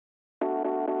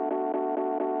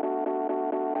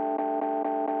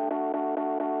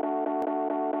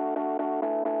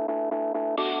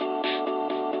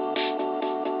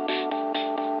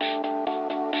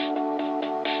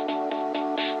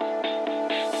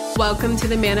Welcome to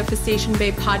the Manifestation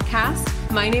Babe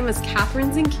podcast. My name is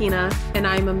Catherine Zinkina, and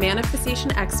I'm a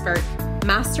manifestation expert,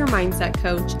 master mindset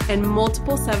coach, and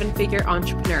multiple seven-figure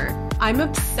entrepreneur. I'm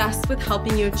obsessed with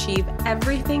helping you achieve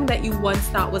everything that you once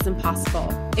thought was impossible.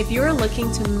 If you're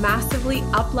looking to massively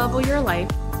up-level your life,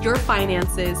 your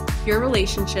finances, your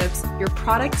relationships, your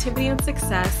productivity and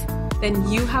success, then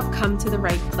you have come to the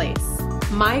right place.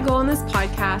 My goal in this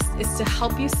podcast is to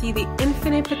help you see the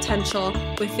infinite potential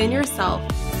within yourself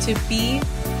to be,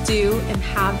 do, and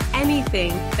have anything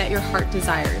that your heart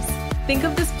desires. Think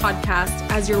of this podcast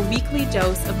as your weekly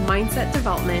dose of mindset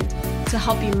development to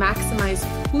help you maximize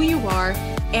who you are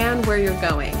and where you're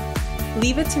going.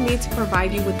 Leave it to me to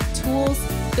provide you with the tools,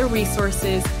 the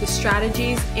resources, the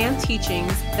strategies, and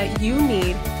teachings that you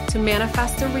need to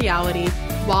manifest a reality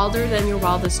wilder than your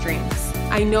wildest dreams.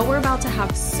 I know we're about to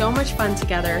have so much fun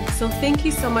together, so thank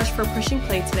you so much for pushing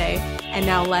play today. And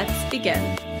now let's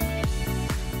begin.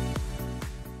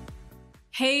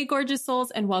 Hey, gorgeous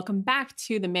souls, and welcome back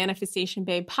to the Manifestation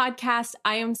Babe podcast.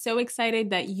 I am so excited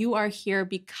that you are here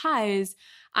because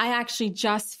I actually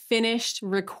just finished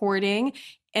recording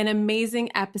an amazing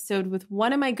episode with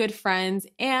one of my good friends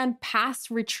and past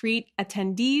retreat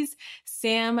attendees,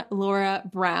 Sam Laura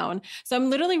Brown. So I'm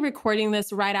literally recording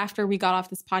this right after we got off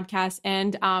this podcast,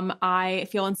 and I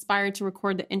feel inspired to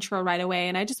record the intro right away.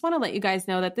 And I just want to let you guys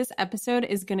know that this episode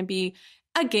is going to be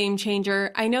a game changer.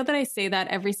 I know that I say that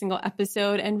every single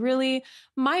episode, and really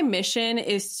my mission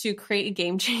is to create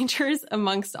game changers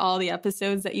amongst all the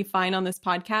episodes that you find on this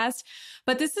podcast.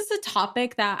 But this is a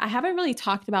topic that I haven't really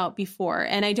talked about before,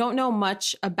 and I don't know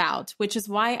much about, which is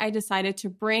why I decided to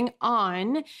bring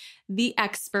on the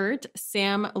expert,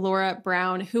 Sam Laura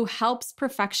Brown, who helps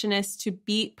perfectionists to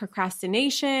beat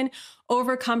procrastination,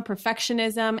 overcome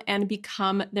perfectionism, and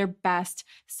become their best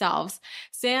selves.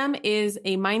 Sam is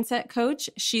a mindset coach.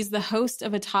 She's the host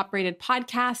of a top-rated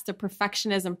podcast, The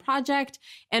Perfectionism Project,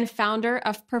 and founder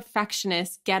of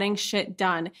Perfectionists Getting Shit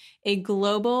Done, a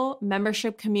global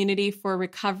membership community for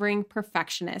recovering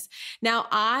perfectionists. Now,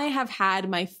 I have had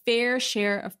my fair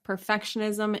share of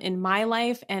perfectionism in my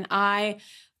life, and I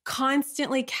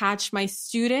constantly catch my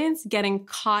students getting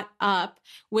caught up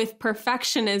with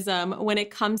perfectionism when it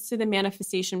comes to the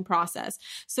manifestation process.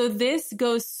 So this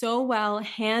goes so well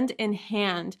hand in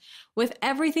hand with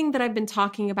everything that I've been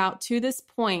talking about to this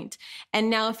point.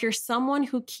 And now if you're someone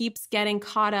who keeps getting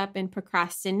caught up in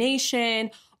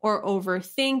procrastination or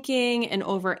overthinking and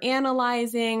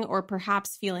overanalyzing, or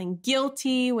perhaps feeling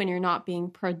guilty when you're not being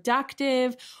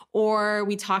productive, or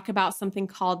we talk about something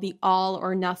called the all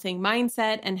or nothing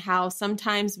mindset and how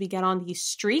sometimes we get on these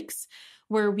streaks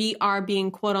where we are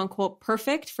being quote unquote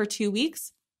perfect for 2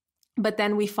 weeks, but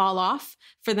then we fall off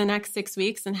for the next 6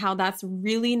 weeks, and how that's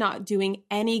really not doing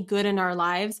any good in our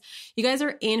lives. You guys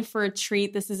are in for a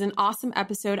treat. This is an awesome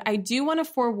episode. I do want to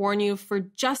forewarn you for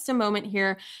just a moment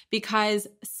here, because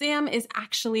Sam is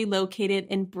actually located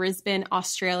in Brisbane,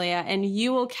 Australia, and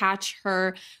you will catch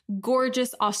her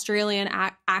gorgeous Australian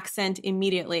accent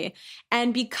immediately.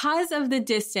 And because of the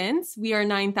distance, we are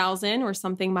 9,000 or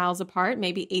something miles apart,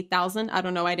 maybe 8,000. I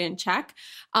don't know. I didn't check.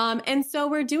 And so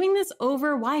we're doing this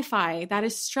over Wi-Fi that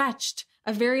is stretched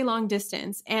a very long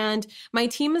distance. And my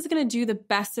team is going to do the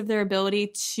best of their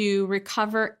ability to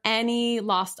recover any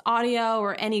lost audio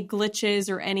or any glitches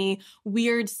or any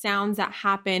weird sounds that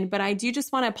happen. But I do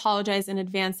just want to apologize in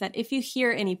advance that if you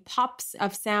hear any pops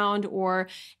of sound or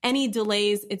any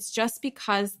delays, it's just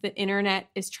because the internet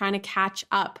is trying to catch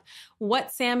up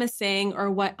what Sam is saying or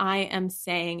what I am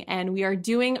saying. And we are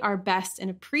doing our best and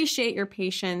appreciate your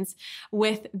patience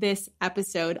with this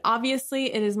episode.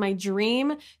 Obviously, it is my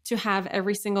dream to have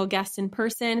every single guest in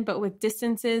person, but with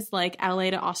distances like LA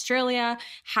to Australia,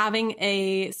 having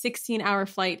a 16-hour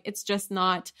flight, it's just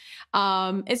not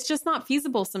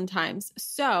feasible sometimes.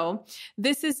 So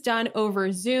this is done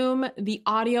over Zoom. The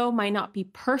audio might not be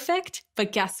perfect,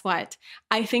 but guess what?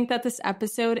 I think that this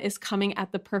episode is coming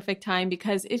at the perfect time,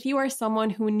 because if you are someone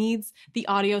who needs the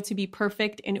audio to be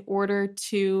perfect in order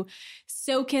to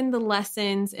soak in the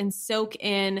lessons and soak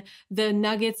in the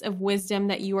nuggets of wisdom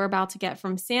that you are about to get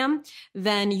from Sam,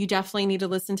 then you definitely need to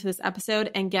listen to this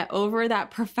episode and get over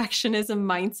that perfectionism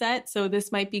mindset. So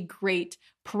this might be great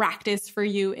practice for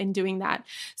you in doing that.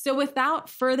 So without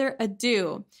further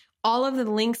ado, all of the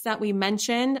links that we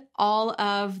mentioned, all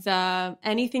of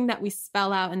anything that we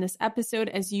spell out in this episode,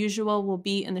 as usual, will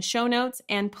be in the show notes.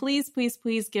 And please, please,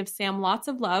 please give Sam lots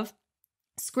of love.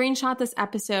 Screenshot this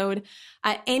episode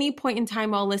at any point in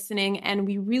time while listening, and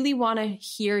we really want to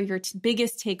hear your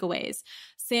biggest takeaways.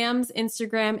 Sam's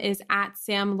Instagram is at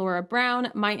Sam Laura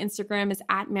Brown. My Instagram is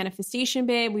at Manifestation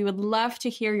Babe. We would love to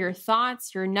hear your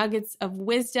thoughts, your nuggets of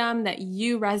wisdom that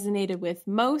you resonated with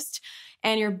most,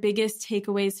 and your biggest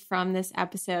takeaways from this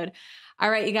episode. All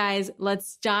right, you guys,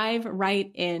 let's dive right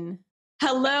in.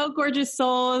 Hello, gorgeous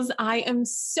souls. I am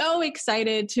so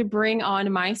excited to bring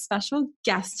on my special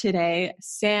guest today,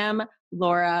 Sam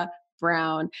Laura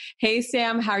Brown. Hey,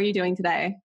 Sam, how are you doing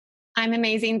today? I'm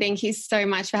amazing. Thank you so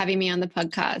much for having me on the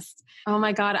podcast. Oh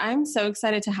my God, I'm so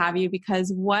excited to have you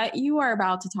because what you are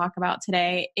about to talk about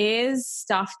today is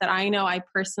stuff that I know I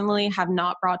personally have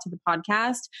not brought to the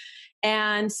podcast.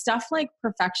 And stuff like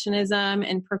perfectionism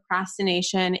and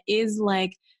procrastination is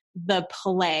like the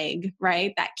plague,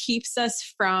 right? That keeps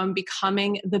us from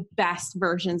becoming the best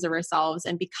versions of ourselves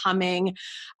and becoming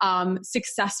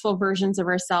successful versions of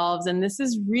ourselves. And this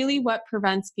is really what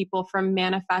prevents people from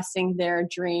manifesting their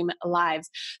dream lives.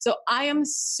 So I am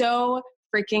so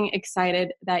freaking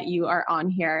excited that you are on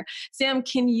here. Sam,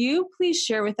 can you please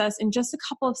share with us in just a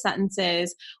couple of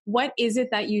sentences, what is it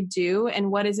that you do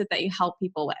and what is it that you help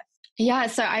people with? Yeah,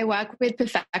 so I work with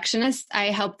perfectionists. I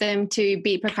help them to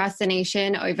beat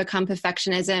procrastination, overcome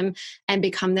perfectionism, and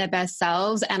become their best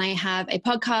selves. And I have a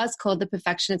podcast called The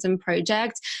Perfectionism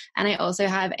Project. And I also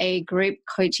have a group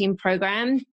coaching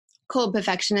program called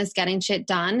Perfectionist Getting Shit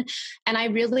Done. And I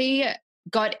really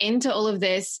got into all of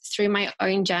this through my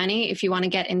own journey, if you want to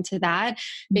get into that,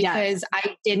 because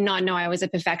I did not know I was a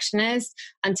perfectionist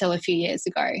until a few years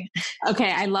ago.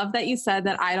 Okay, I love that you said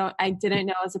that I didn't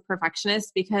know as a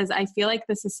perfectionist, because I feel like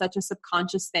this is such a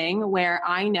subconscious thing where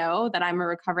I know that I'm a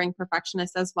recovering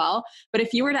perfectionist as well. But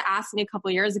if you were to ask me a couple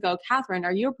of years ago, Catherine,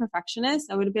 are you a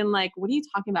perfectionist? I would have been like, what are you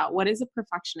talking about? What is a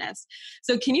perfectionist?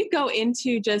 So can you go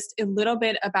into just a little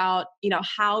bit about,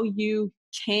 how you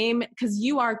came, because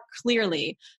you are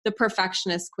clearly the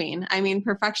perfectionist queen. I mean,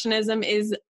 perfectionism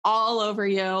is all over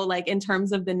you, like in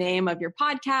terms of the name of your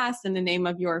podcast and the name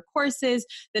of your courses,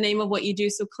 the name of what you do.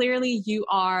 So clearly you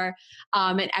are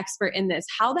an expert in this.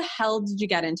 How the hell did you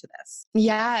get into this?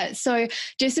 Yeah. So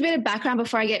just a bit of background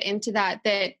before I get into that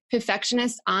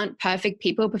perfectionists aren't perfect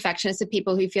people. Perfectionists are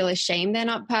people who feel ashamed they're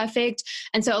not perfect.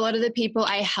 And so a lot of the people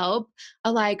I help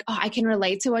are like, oh, I can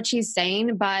relate to what she's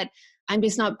saying, but I'm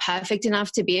just not perfect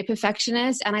enough to be a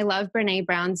perfectionist. And I love Brene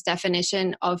Brown's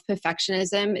definition of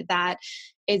perfectionism, that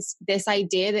it's this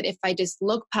idea that if I just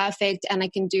look perfect and I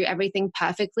can do everything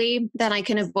perfectly, then I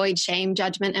can avoid shame,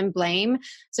 judgment, and blame.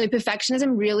 So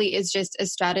perfectionism really is just a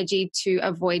strategy to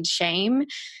avoid shame.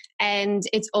 And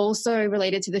it's also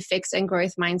related to the fix and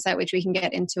growth mindset, which we can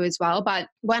get into as well. But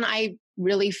when I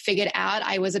really figured out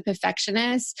I was a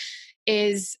perfectionist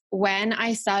is when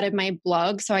I started my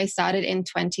blog. So I started in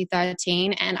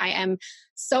 2013, and I am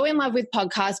so in love with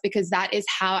podcasts because that is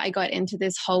how I got into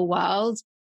this whole world.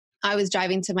 I was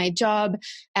driving to my job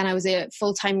and I was a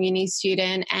full-time uni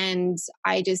student, and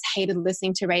I just hated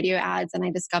listening to radio ads, and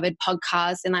I discovered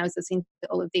podcasts, and I was listening to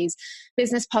all of these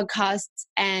business podcasts,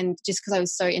 and just because I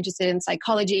was so interested in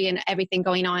psychology and everything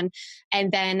going on.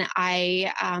 And then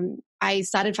I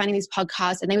started finding these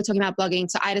podcasts and they were talking about blogging.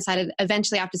 So I decided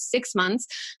eventually after 6 months,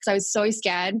 because I was so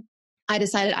scared, I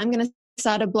decided I'm going to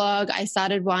start a blog. I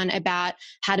started one about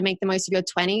how to make the most of your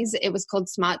 20s. It was called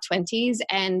Smart 20s.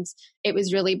 And it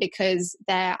was really because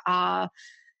there are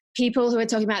people who are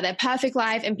talking about their perfect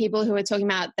life and people who are talking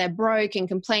about they're broke and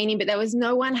complaining, but there was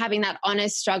no one having that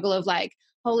honest struggle of like,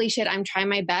 holy shit, I'm trying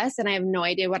my best and I have no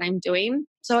idea what I'm doing.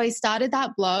 So I started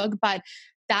that blog, but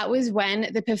that was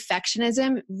when the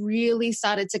perfectionism really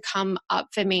started to come up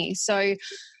for me. So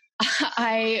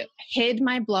I hid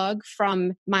my blog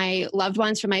from my loved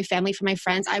ones, from my family, from my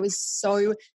friends. I was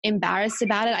so embarrassed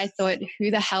about it. I thought,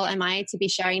 who the hell am I to be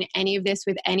sharing any of this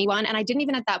with anyone? And I didn't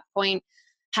even at that point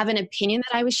have an opinion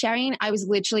that I was sharing. I was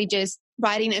literally just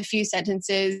writing a few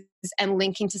sentences and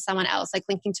linking to someone else, like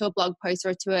linking to a blog post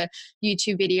or to a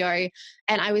YouTube video.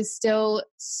 And I was still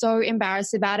so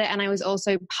embarrassed about it. And I was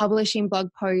also publishing blog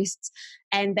posts,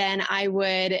 and then I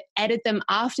would edit them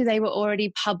after they were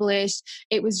already published.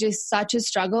 It was just such a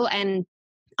struggle. And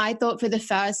I thought for the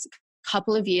first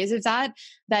couple of years of that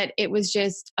it was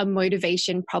just a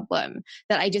motivation problem,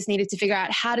 that I just needed to figure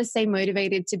out how to stay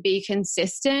motivated, to be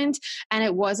consistent. And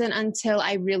it wasn't until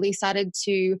I really started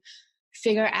to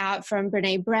figure out from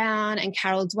Brene Brown and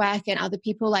Carol Dweck and other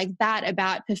people like that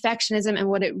about perfectionism and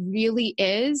what it really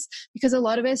is, because a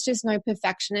lot of us just know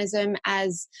perfectionism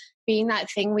as being that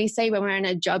thing we say when we're in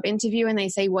a job interview and they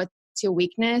say, what's your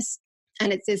weakness?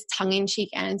 And it's this tongue-in-cheek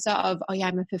answer of, oh yeah,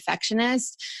 I'm a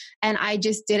perfectionist. And I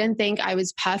just didn't think I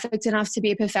was perfect enough to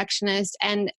be a perfectionist.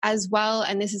 And as well,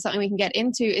 and this is something we can get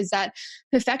into, is that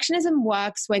perfectionism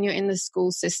works when you're in the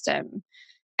school system.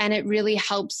 And it really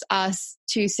helps us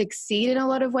to succeed in a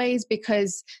lot of ways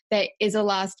because there is a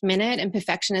last minute and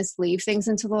perfectionists leave things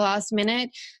until the last minute.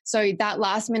 So that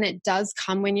last minute does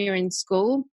come when you're in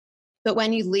school. But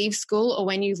when you leave school or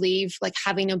when you leave like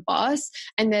having a boss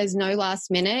and there's no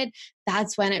last minute,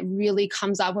 that's when it really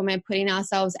comes up, when we're putting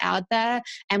ourselves out there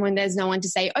and when there's no one to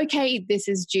say, okay, this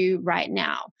is due right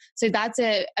now. So that's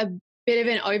a bit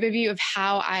of an overview of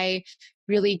how I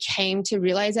really came to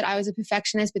realize that I was a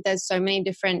perfectionist, but there's so many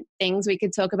different things we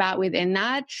could talk about within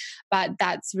that. But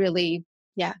that's really,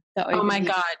 the overview. Oh my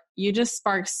God. You just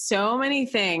sparked so many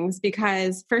things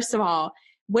because, first of all,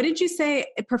 what did you say?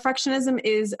 Perfectionism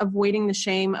is avoiding the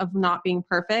shame of not being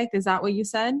perfect. Is that what you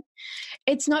said?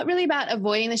 It's not really about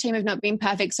avoiding the shame of not being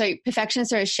perfect. So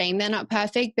perfectionists are ashamed they're not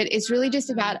perfect, but it's really just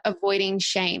about avoiding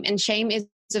shame. And shame is,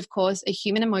 of course, a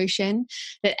human emotion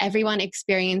that everyone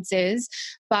experiences,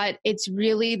 but it's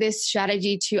really this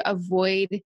strategy to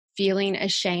avoid feeling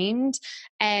ashamed.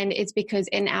 And it's because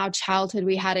in our childhood,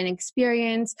 we had an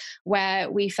experience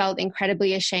where we felt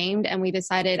incredibly ashamed and we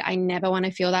decided, I never want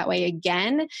to feel that way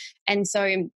again. And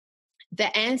so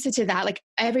the answer to that, like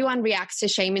everyone reacts to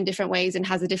shame in different ways and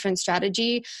has a different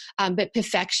strategy. But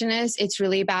perfectionists, it's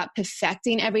really about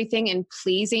perfecting everything and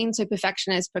pleasing. So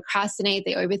perfectionists procrastinate,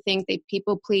 they overthink, they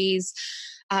people please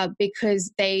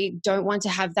because they don't want to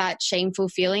have that shameful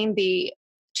feeling. The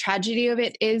tragedy of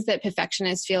it is that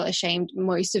perfectionists feel ashamed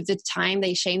most of the time.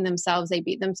 They shame themselves, they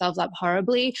beat themselves up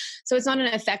horribly. So it's not an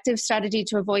effective strategy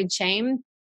to avoid shame,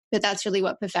 but that's really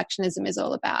what perfectionism is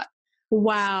all about.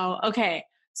 Wow. Okay.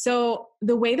 So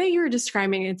the way that you're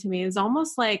describing it to me is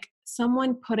almost like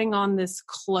someone putting on this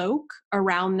cloak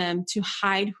around them to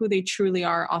hide who they truly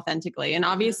are authentically. And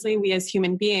obviously we as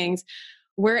human beings,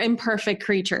 we're imperfect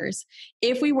creatures.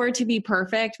 If we were to be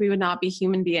perfect, we would not be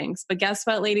human beings. But guess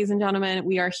what, ladies and gentlemen,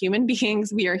 we are human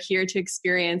beings. We are here to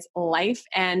experience life.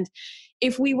 And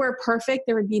if we were perfect,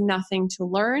 there would be nothing to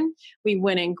learn. We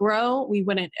wouldn't grow. We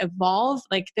wouldn't evolve.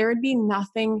 Like there would be no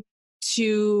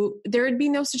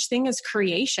such thing as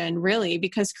creation, really,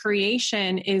 because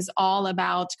creation is all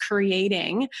about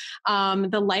creating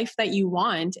the life that you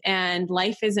want, and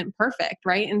life isn't perfect,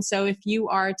 right? And so if you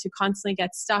are to constantly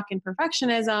get stuck in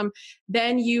perfectionism,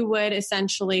 then you would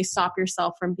essentially stop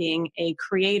yourself from being a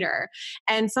creator.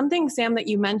 And something, Sam, that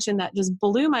you mentioned that just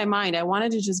blew my mind, I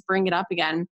wanted to just bring it up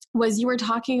again, was you were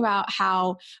talking about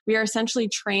how we are essentially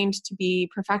trained to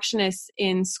be perfectionists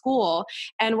in school.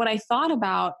 And what I thought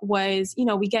about was,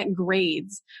 we get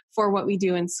grades for what we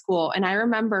do in school. And I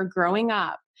remember growing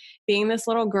up, being this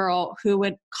little girl who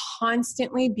would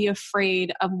constantly be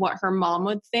afraid of what her mom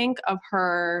would think of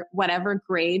her, whatever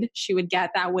grade she would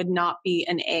get that would not be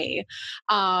an A.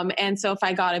 And so if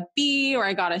I got a B or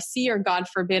I got a C, or God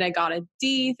forbid I got a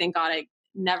D, thank God I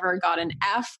never got an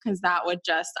F, because that would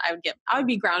I would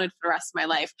be grounded for the rest of my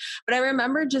life. But I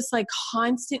remember just like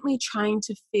constantly trying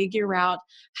to figure out,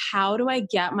 how do I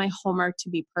get my homework to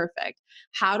be perfect?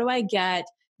 How do I get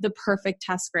the perfect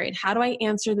test grade? How do I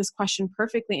answer this question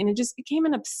perfectly? And it just became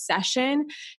an obsession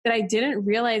that I didn't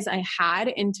realize I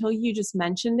had until you just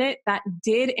mentioned it, that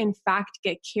did in fact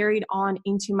get carried on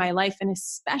into my life, and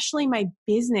especially my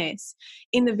business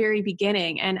in the very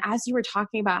beginning. And as you were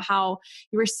talking about how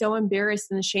you were so embarrassed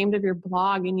and ashamed of your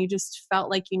blog, and you just felt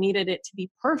like you needed it to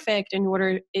be perfect in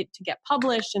order it to get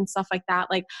published and stuff like that,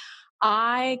 like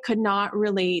I could not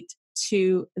relate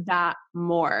to that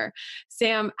more.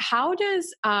 Sam, how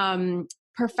does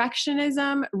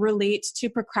perfectionism relate to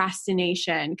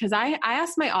procrastination? Because I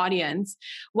asked my audience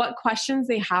what questions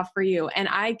they have for you, and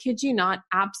I kid you not,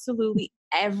 absolutely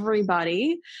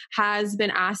everybody has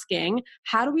been asking,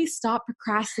 how do we stop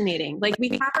procrastinating? Like we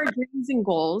have our dreams and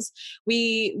goals,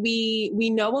 we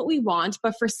know what we want,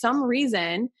 but for some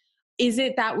reason, is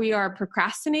it that we are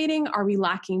procrastinating? Are we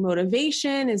lacking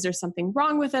motivation? Is there something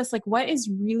wrong with us? Like what is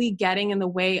really getting in the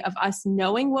way of us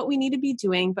knowing what we need to be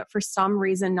doing, but for some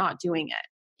reason not doing it?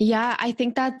 Yeah, I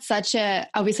think that's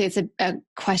obviously it's a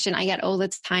question I get all the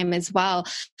time as well.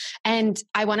 And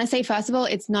I want to say, first of all,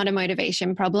 it's not a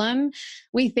motivation problem.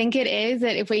 We think it is,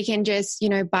 that if we can just,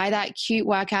 buy that cute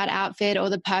workout outfit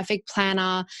or the perfect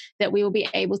planner, that we will be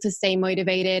able to stay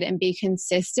motivated and be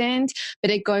consistent. But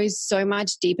it goes so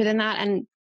much deeper than that. And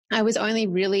I was only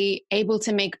really able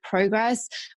to make progress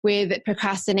with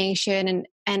procrastination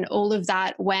and all of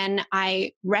that when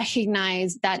I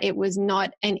recognized that it was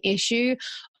not an issue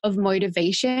of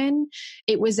motivation.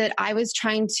 It was that I was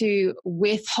trying to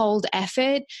withhold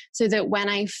effort so that when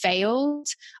I failed,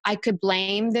 I could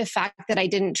blame the fact that I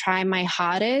didn't try my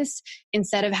hardest,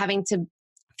 instead of having to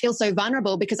feel so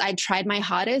vulnerable because I tried my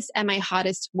hardest and my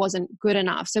hardest wasn't good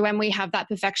enough. So when we have that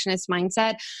perfectionist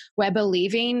mindset, we're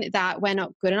believing that we're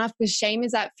not good enough, because shame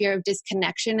is that fear of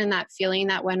disconnection and that feeling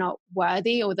that we're not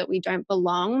worthy or that we don't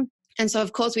belong. And so,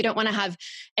 of course, we don't want to have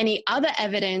any other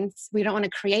evidence. We don't want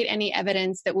to create any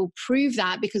evidence that will prove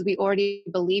that, because we already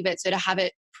believe it. So to have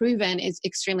it proven is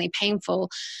extremely painful.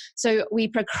 So we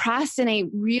procrastinate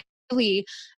really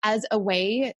as a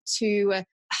way to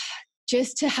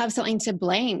just to have something to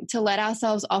blame, to let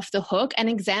ourselves off the hook. An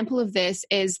example of this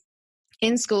is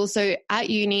in school. So at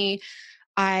uni,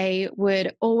 I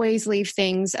would always leave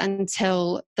things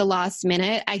until the last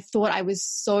minute. I thought I was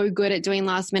so good at doing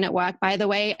last minute work. By the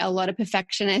way, a lot of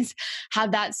perfectionists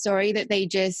have that story that they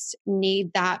just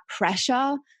need that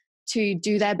pressure to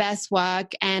do their best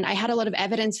work. And I had a lot of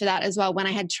evidence for that as well. When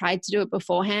I had tried to do it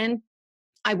beforehand,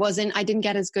 I didn't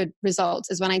get as good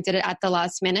results as when I did it at the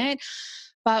last minute.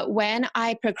 But when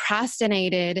I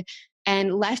procrastinated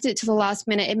and left it to the last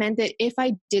minute, it meant that if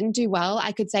I didn't do well,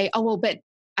 I could say, oh, well, but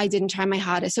I didn't try my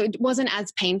hardest. So it wasn't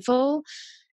as painful.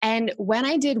 And when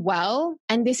I did well,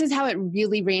 and this is how it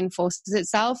really reinforces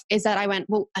itself, is that I went,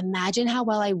 well, imagine how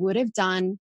well I would have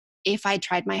done if I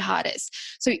tried my hardest.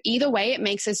 So either way, it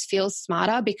makes us feel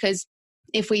smarter, because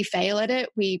if we fail at it,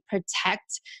 we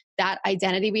protect that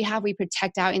identity we have. We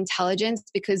protect our intelligence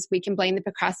because we can blame the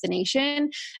procrastination.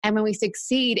 And when we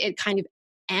succeed, it kind of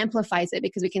amplifies it,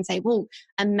 because we can say, well,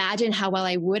 imagine how well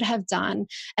I would have done.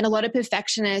 And a lot of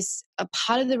perfectionists, a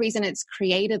part of the reason it's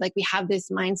created, like we have this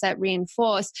mindset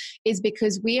reinforced, is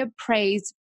because we are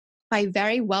praised by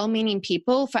very well-meaning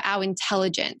people for our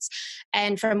intelligence.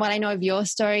 And from what I know of your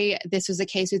story, this was the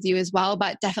case with you as well.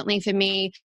 But definitely for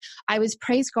me, I was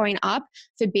praised growing up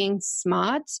for being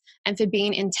smart and for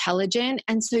being intelligent.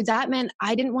 And so that meant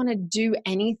I didn't want to do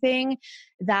anything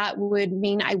that would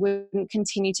mean I wouldn't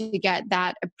continue to get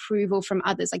that approval from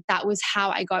others. Like that was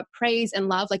how I got praise and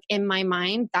love. Like in my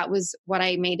mind, that was what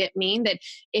I made it mean, that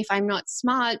if I'm not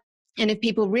smart, and if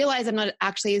people realize I'm not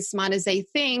actually as smart as they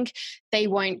think, they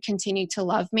won't continue to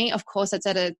love me. Of course, that's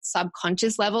at a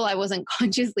subconscious level. I wasn't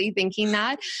consciously thinking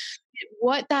that.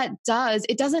 What that does,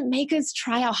 it doesn't make us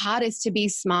try our hardest to be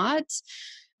smart.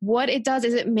 What it does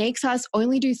is it makes us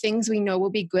only do things we know we'll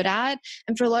be good at.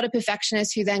 And for a lot of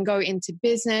perfectionists who then go into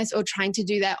business or trying to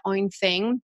do their own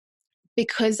thing,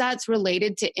 because that's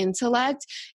related to intellect,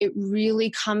 it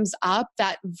really comes up,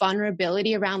 that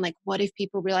vulnerability around like, what if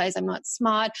people realize I'm not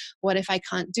smart? What if I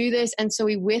can't do this? And so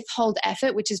we withhold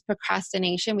effort, which is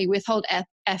procrastination. We withhold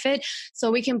effort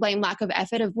so we can blame lack of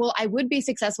effort of, well, I would be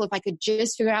successful if I could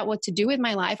just figure out what to do with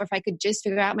my life, or if I could just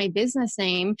figure out my business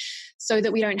name, so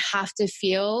that we don't have to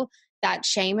feel that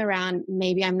shame around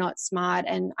maybe I'm not smart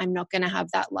and I'm not going to have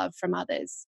that love from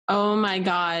others. Oh my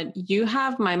God, you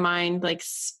have my mind like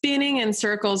spinning in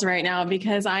circles right now,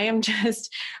 because I am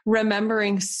just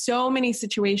remembering so many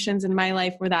situations in my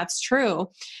life where that's true,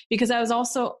 because I was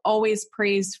also always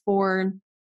praised for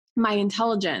my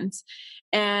intelligence.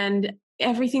 And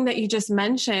everything that you just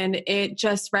mentioned, it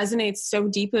just resonates so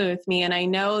deeply with me. And I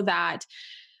know that,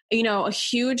 you know, a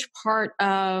huge part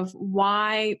of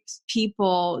why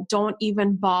people don't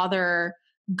even bother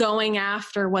going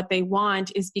after what they want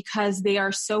is because they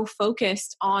are so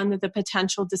focused on the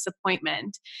potential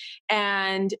disappointment.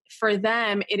 And for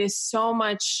them, it is so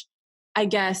much, I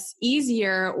guess,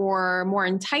 easier or more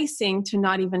enticing to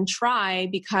not even try,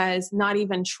 because not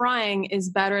even trying is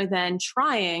better than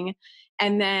trying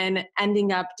and then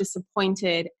ending up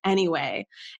disappointed anyway.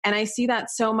 And I see that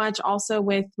so much also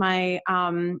with my,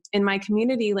 in my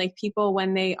community, like people,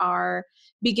 when they are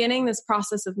beginning this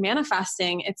process of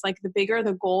manifesting, it's like the bigger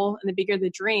the goal and the bigger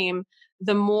the dream,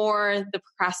 the more the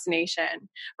procrastination,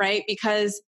 right?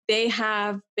 Because they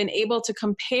have been able to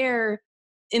compare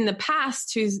in the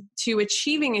past to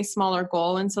achieving a smaller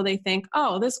goal. And so they think,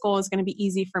 oh, this goal is going to be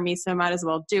easy for me, so I might as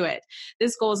well do it.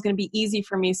 This goal is going to be easy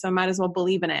for me, so I might as well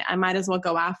believe in it. I might as well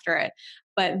go after it.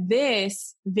 But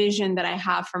this vision that I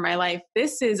have for my life,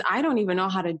 I don't even know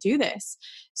how to do this.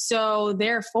 So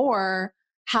therefore,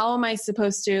 how am I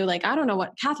supposed to, I don't know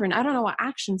what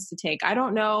actions to take. I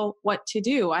don't know what to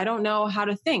do. I don't know how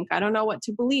to think. I don't know what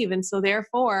to believe. And so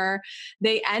therefore,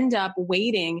 they end up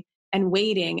waiting and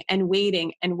waiting and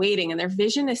waiting and waiting. And their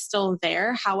vision is still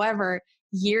there. However,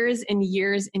 years and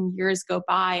years and years go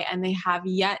by, and they have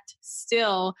yet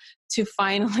still to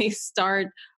finally start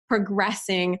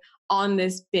progressing on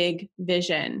this big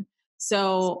vision.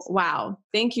 So, wow.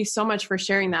 Thank you so much for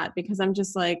sharing that, because I'm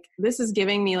just like, this is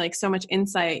giving me so much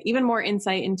insight, even more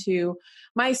insight into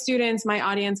my students, my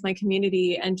audience, my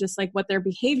community, and just what their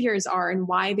behaviors are and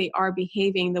why they are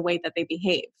behaving the way that they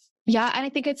behave. Yeah. And I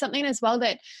think it's something as well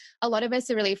that a lot of us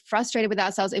are really frustrated with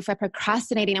ourselves if we're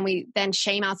procrastinating, and we then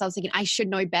shame ourselves thinking, I should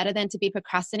know better than to be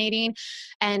procrastinating.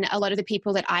 And a lot of the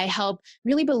people that I help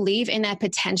really believe in their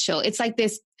potential. It's like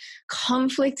this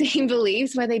conflicting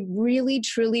beliefs where they really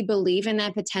truly believe in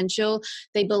their potential.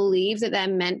 They believe that they're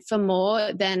meant for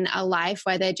more than a life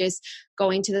where they're just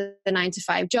going to the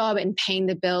 9-to-5 job and paying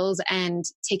the bills and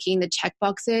ticking the check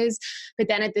boxes. But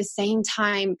then at the same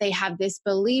time, they have this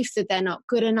belief that they're not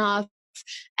good enough,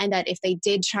 and that if they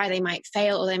did try, they might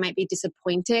fail or they might be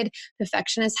disappointed.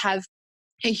 Perfectionists have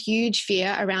a huge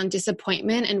fear around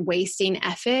disappointment and wasting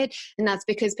effort. And that's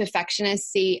because perfectionists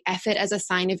see effort as a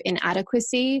sign of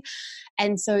inadequacy.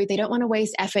 And so they don't want to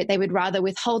waste effort. They would rather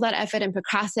withhold that effort and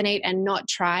procrastinate and not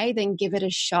try than give it a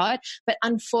shot. But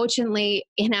unfortunately,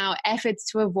 in our efforts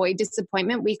to avoid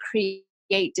disappointment, we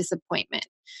create disappointment,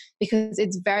 because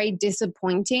it's very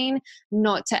disappointing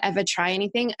not to ever try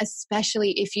anything,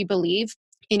 especially if you believe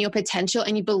in your potential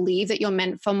and you believe that you're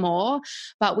meant for more.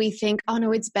 But we think, oh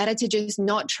no, it's better to just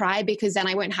not try because then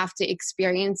I won't have to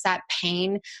experience that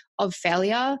pain of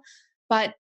failure.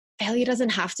 But failure doesn't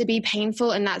have to be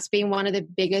painful. And that's been one of the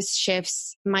biggest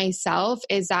shifts myself,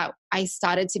 is that I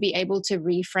started to be able to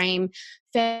reframe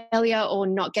failure or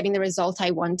not getting the result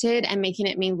I wanted and making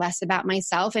it mean less about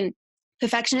myself. And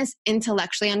perfectionists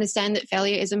intellectually understand that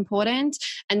failure is important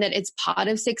and that it's part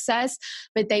of success,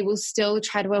 but they will still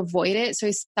try to avoid it.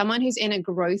 So someone who's in a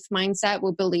growth mindset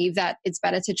will believe that it's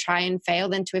better to try and fail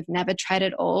than to have never tried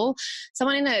at all.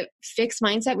 Someone in a fixed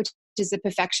mindset, which is the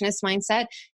perfectionist mindset,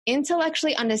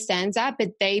 intellectually understands that,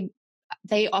 but they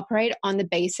operate on the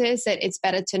basis that it's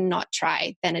better to not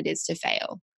try than it is to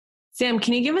fail. Sam,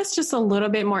 can you give us just a little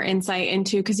bit more insight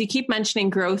into, because you keep mentioning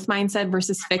growth mindset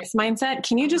versus fixed mindset.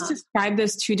 Can you just describe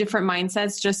those two different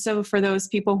mindsets, just so for those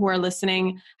people who are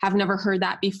listening have never heard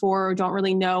that before or don't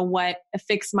really know what a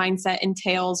fixed mindset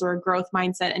entails or a growth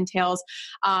mindset entails,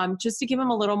 just to give them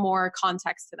a little more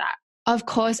context to that? Of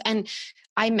course. And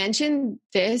I mention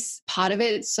this part of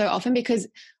it so often because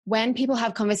when people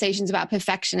have conversations about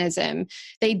perfectionism,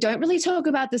 they don't really talk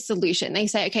about the solution. They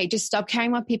say, okay, just stop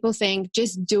caring what people think,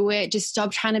 just do it, just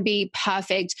stop trying to be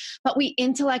perfect. But we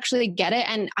intellectually get it.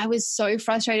 And I was so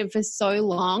frustrated for so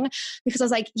long because I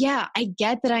was like, yeah, I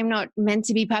get that I'm not meant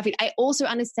to be perfect. I also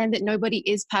understand that nobody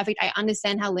is perfect. I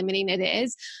understand how limiting it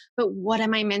is, but what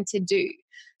am I meant to do?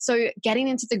 So getting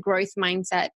into the growth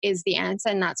mindset is the answer,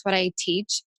 and that's what I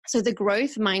teach. So the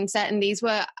growth mindset, and these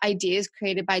were ideas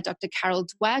created by Dr. Carol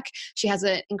Dweck. She has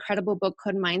an incredible book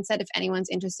called Mindset if anyone's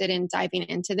interested in diving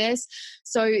into this.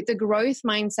 So the growth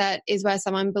mindset is where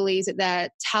someone believes that their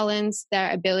talents,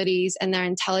 their abilities, and their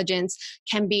intelligence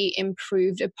can be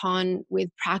improved upon with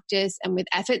practice and with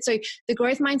effort. So the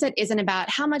growth mindset isn't about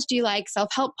how much do you like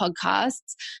self-help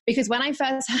podcasts? Because when I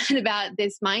first heard about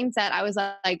this mindset, I was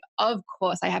like, of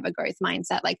course I have a growth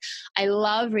mindset. Like, I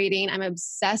love reading. I'm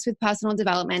obsessed with personal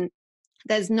development.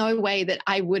 There's no way that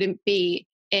I wouldn't be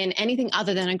in anything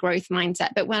other than a growth mindset.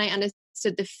 But when I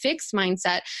understood the fixed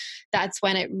mindset, that's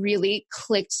when it really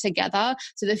clicked together.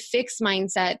 So the fixed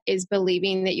mindset is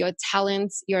believing that your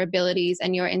talents, your abilities,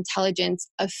 and your intelligence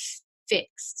are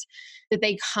fixed, that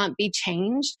they can't be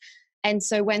changed. And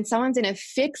so when someone's in a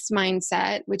fixed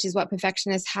mindset, which is what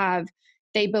perfectionists have,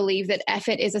 they believe that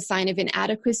effort is a sign of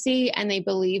inadequacy, and they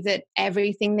believe that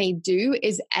everything they do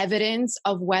is evidence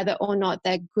of whether or not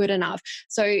they're good enough.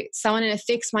 So someone in a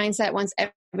fixed mindset wants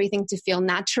everything to feel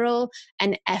natural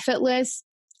and effortless.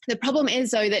 The problem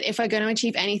is, though, that if we're going to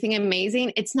achieve anything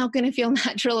amazing, it's not going to feel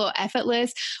natural or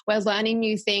effortless. We're learning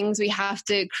new things. We have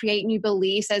to create new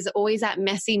beliefs. There's always that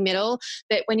messy middle.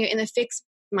 But when you're in the fixed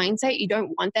mindset, you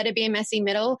don't want there to be a messy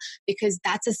middle, because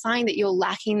that's a sign that you're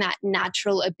lacking that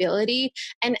natural ability.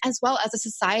 And as well as a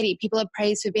society, people are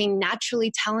praised for being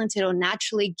naturally talented or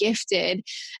naturally gifted.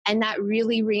 And that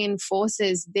really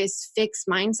reinforces this fixed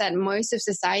mindset. Most of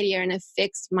society are in a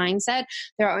fixed mindset.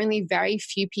 There are only very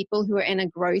few people who are in a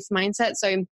growth mindset.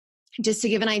 So just to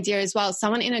give an idea as well,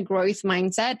 someone in a growth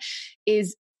mindset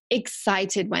is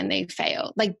excited when they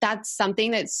fail. Like, that's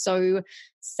something that's so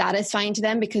satisfying to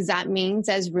them, because that means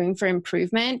there's room for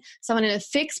improvement. Someone in a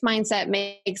fixed mindset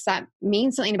makes that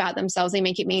mean something about themselves. They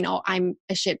make it mean, oh, I'm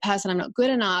a shit person, I'm not good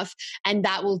enough. And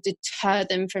that will deter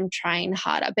them from trying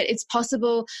harder. But it's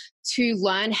possible to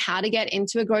learn how to get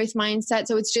into a growth mindset.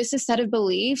 So it's just a set of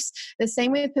beliefs. The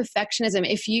same with perfectionism.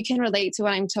 If you can relate to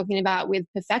what I'm talking about with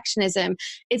perfectionism,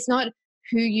 it's not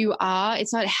who you are.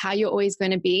 It's not how you're always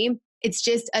going to be. It's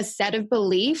just a set of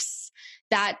beliefs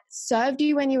that served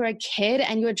you when you were a kid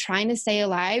and you were trying to stay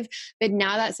alive, but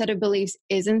now that set of beliefs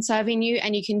isn't serving you,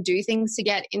 and you can do things to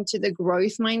get into the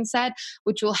growth mindset,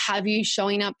 which will have you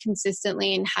showing up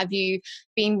consistently and have you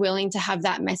being willing to have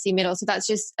that messy middle. So that's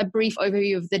just a brief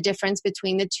overview of the difference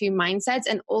between the two mindsets,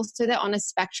 and also they're on a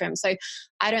spectrum. So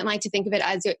I don't like to think of it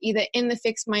as you're either in the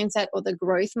fixed mindset or the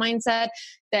growth mindset.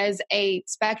 There's a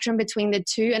spectrum between the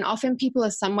two, and often people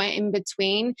are somewhere in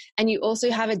between. And you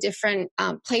also have a different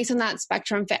place on that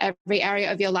spectrum for every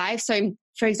area of your life. So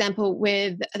for example,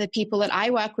 with the people that I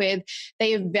work with,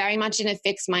 they are very much in a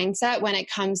fixed mindset when it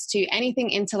comes to anything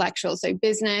intellectual. So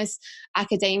business,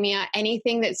 academia,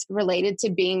 anything that's related to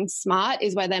being smart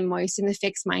is where they're most in the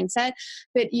fixed mindset.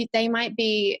 But they might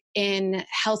be in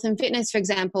health and fitness, for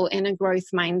example, in a growth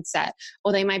mindset,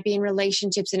 or they might be in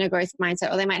relationships in a growth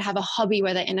mindset, or they might have a hobby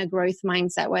where they're in a growth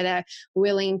mindset, where they're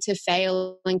willing to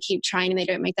fail and keep trying, and they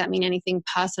don't make that mean anything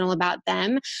personal about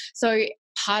them. So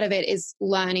part of it is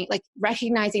learning, like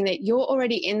recognizing that you're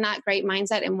already in that great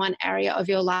mindset in one area of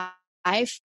your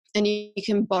life, and you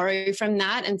can borrow from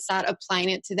that and start applying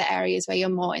it to the areas where you're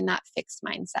more in that fixed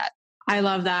mindset. I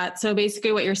love that. So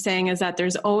basically what you're saying is that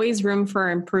there's always room for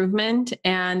improvement.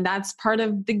 And that's part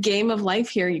of the game of life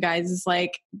here, you guys, is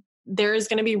like, there's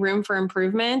going to be room for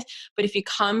improvement. But if you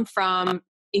come from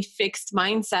a fixed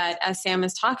mindset, as Sam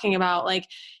is talking about, like,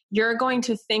 you're going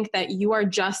to think that you are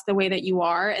just the way that you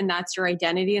are, and that's your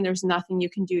identity, and there's nothing you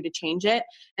can do to change it.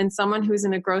 And someone who's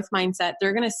in a growth mindset,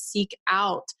 they're going to seek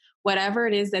out whatever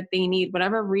it is that they need,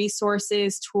 whatever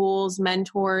resources, tools,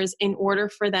 mentors, in order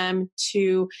for them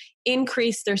to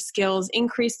increase their skills,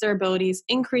 increase their abilities,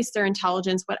 increase their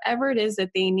intelligence, whatever it is that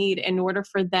they need in order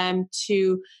for them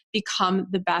to become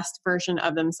the best version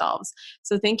of themselves.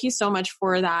 So thank you so much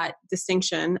for that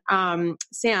distinction.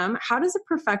 Sam, how does a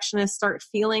perfectionist start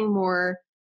feeling more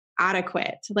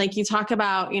adequate? Like you talk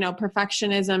about,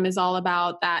 perfectionism is all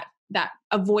about that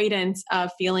avoidance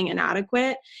of feeling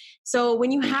inadequate. So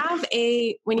when you have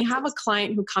a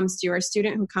client who comes to you, or a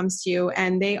student who comes to you,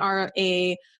 and they are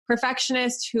a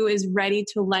perfectionist who is ready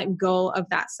to let go of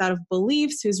that set of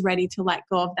beliefs, who's ready to let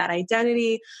go of that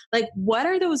identity, like, what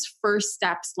are those first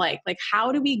steps like? Like,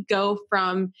 how do we go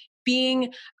from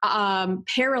being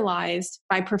paralyzed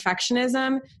by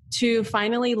perfectionism to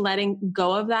finally letting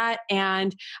go of that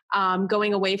and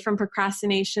going away from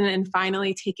procrastination and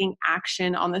finally taking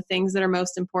action on the things that are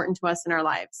most important to us in our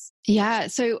lives? Yeah.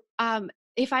 So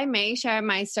if I may share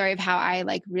my story of how I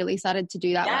really started to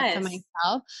do that work for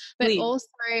myself. But Please. Also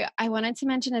I wanted to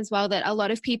mention as well that a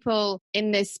lot of people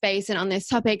in this space and on this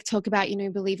topic talk about,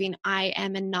 believing I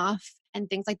am enough and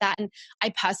things like that. And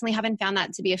I personally haven't found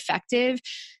that to be effective.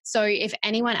 So if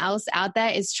anyone else out there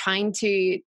is trying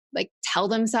to tell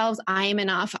themselves I am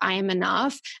enough,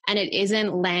 and it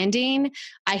isn't landing,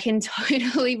 I can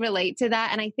totally relate to that.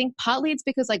 And I think partly it's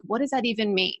because what does that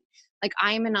even mean?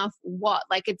 I am enough what?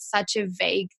 It's such a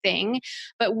vague thing.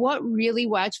 But what really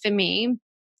worked for me,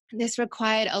 this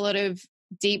required a lot of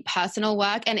deep personal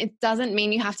work. And it doesn't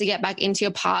mean you have to get back into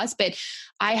your past, but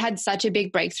I had such a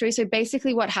big breakthrough. So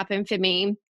basically what happened for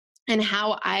me and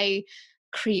how I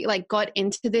got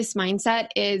into this mindset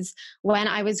is when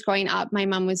I was growing up, my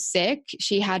mom was sick.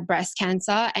 She had breast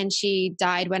cancer and she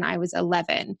died when I was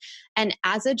 11. And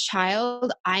as a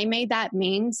child, I made that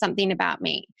mean something about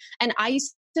me. And I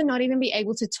used to not even be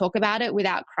able to talk about it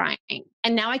without crying.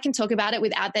 And now I can talk about it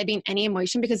without there being any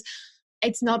emotion, because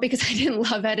it's not because I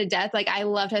didn't love her to death. I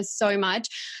loved her so much,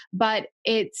 but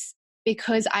it's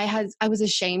because I was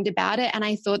ashamed about it. And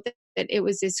I thought that it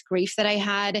was this grief that I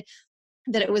had,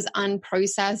 that it was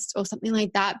unprocessed or something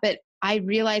like that. But I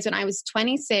realized when I was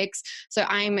 26, so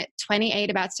I'm 28,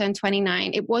 about to turn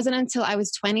 29. It wasn't until I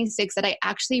was 26 that I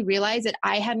actually realized that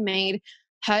I had made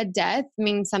her death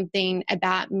mean something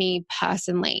about me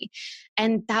personally.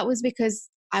 And that was because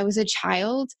I was a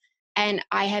child and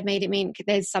I had made it mean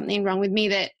there's something wrong with me,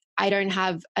 that I don't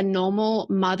have a normal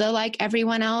mother like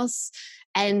everyone else,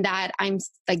 and that I'm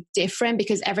different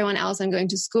because everyone else I'm going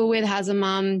to school with has a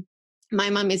mom. My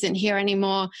mom isn't here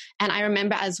anymore. And I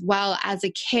remember as well as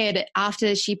a kid,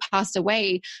 after she passed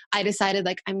away, I decided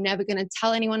I'm never going to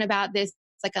tell anyone about this,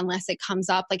 unless it comes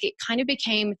up. It kind of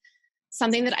became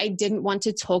something that I didn't want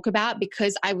to talk about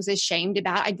because I was ashamed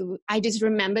about. I just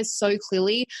remember so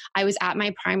clearly, I was at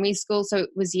my primary school, so it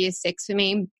was year 6 for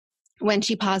me when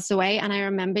she passed away. And I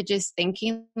remember just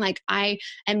thinking I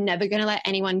am never going to let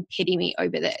anyone pity me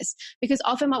over this, because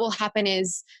often what will happen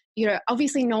is,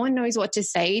 obviously no one knows what to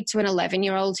say to an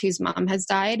 11-year-old whose mom has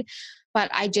died.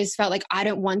 But I just felt I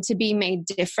don't want to be made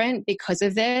different because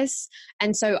of this.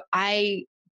 And so I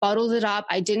bottled it up.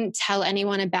 I didn't tell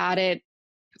anyone about it.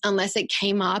 unless it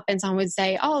came up and someone would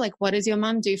say, oh, like, what does your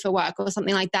mom do for work or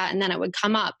something like that? And then it would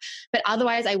come up. But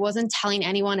otherwise, I wasn't telling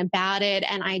anyone about it.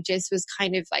 And I just was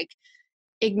kind of like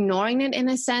ignoring it in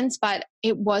a sense. But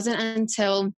it wasn't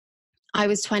until I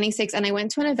was 26 and I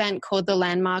went to an event called the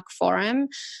Landmark Forum.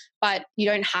 But you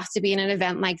don't have to be in an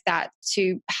event like that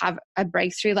to have a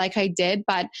breakthrough like I did.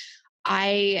 But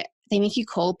they make you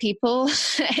call people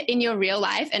in your real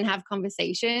life and have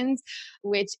conversations,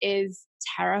 which is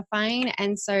terrifying.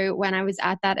 And so when I was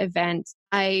at that event,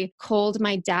 I called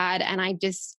my dad and I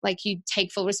just, like, you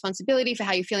take full responsibility for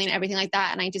how you're feeling and everything like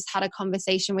that. And I just had a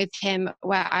conversation with him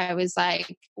where I was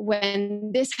like,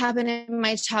 when this happened in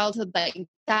my childhood, like,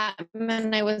 that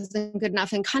meant I wasn't good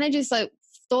enough, and kind of just like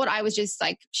thought I was just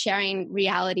like sharing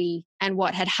reality and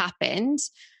what had happened.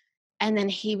 And then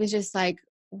he was just like,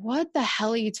 what the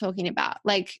hell are you talking about?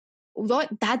 Like, what,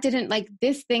 that didn't, like,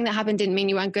 this thing that happened didn't mean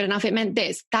you weren't good enough. It meant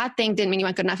this. That thing didn't mean you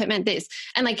weren't good enough. It meant this.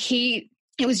 And like, it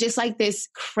was just like this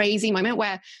crazy moment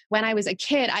where when I was a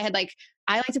kid, I like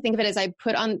to think of it as I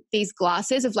put on these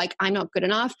glasses of like, I'm not good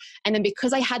enough. And then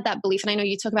because I had that belief, and I know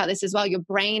you talk about this as well, your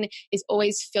brain is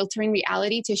always filtering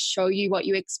reality to show you what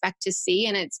you expect to see.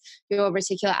 And it's your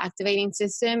reticular activating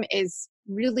system is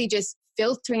really just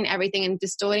filtering everything and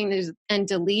distorting and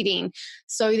deleting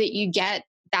so that you get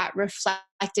that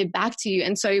reflected back to you.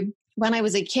 And so when I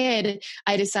was a kid,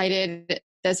 I decided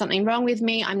there's something wrong with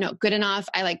me. I'm not good enough.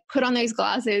 I like put on those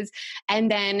glasses.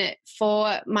 And then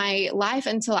for my life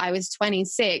until I was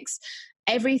 26,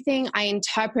 everything I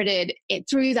interpreted it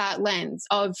through that lens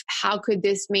of how could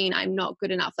this mean I'm not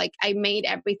good enough? Like, I made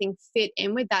everything fit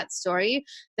in with that story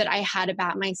that I had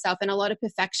about myself. And a lot of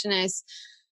perfectionists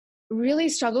really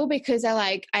struggle because they're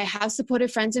like, I have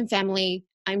supportive friends and family.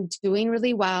 I'm doing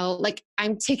really well. Like,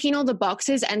 I'm ticking all the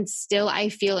boxes and still I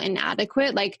feel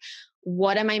inadequate. Like,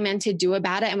 what am I meant to do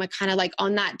about it? And we're kind of like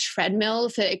on that treadmill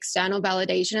for external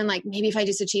validation. And like, maybe if I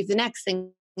just achieve the next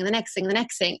thing and the next thing, and the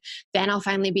next thing, then I'll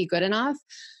finally be good enough.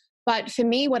 But for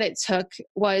me, what it took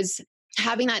was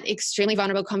having that extremely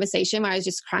vulnerable conversation where I was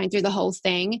just crying through the whole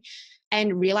thing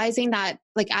and realizing that,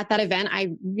 like, at that event,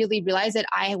 I really realized that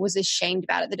I was ashamed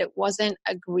about it, that it wasn't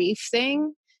a grief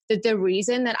thing, that the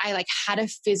reason that I like had a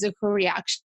physical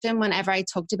reaction whenever I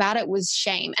talked about it was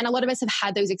shame. And a lot of us have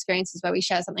had those experiences where we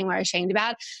share something we're ashamed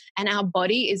about and our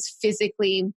body is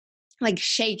physically like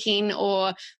shaking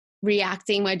or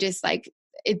reacting. We're just like,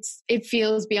 it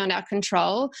feels beyond our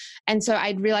control. And so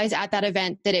I'd realized at that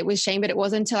event that it was shame, but it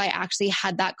wasn't until I actually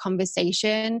had that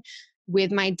conversation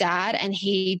with my dad and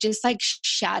he just like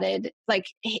shattered, like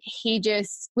he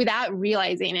just, without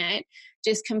realizing it,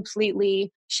 just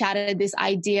completely shattered this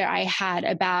idea I had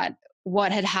about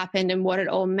what had happened and what it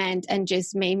all meant, and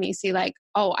just made me see like,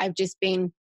 oh, I've just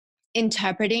been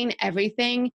interpreting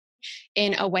everything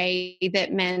in a way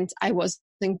that meant I wasn't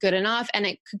good enough. And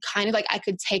it could kind of like, I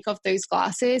could take off those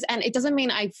glasses, and it doesn't mean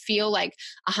I feel like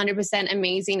 100%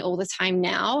 amazing all the time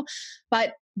now,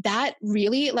 but that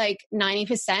really, like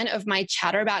 90% of my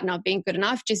chatter about not being good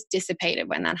enough just dissipated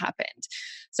when that happened.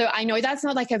 So I know that's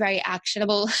not like a very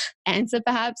actionable answer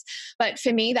perhaps, but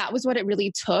for me, that was what it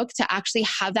really took to actually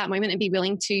have that moment and be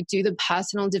willing to do the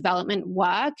personal development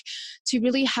work, to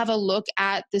really have a look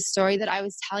at the story that I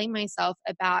was telling myself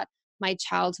about my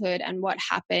childhood and what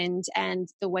happened and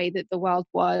the way that the world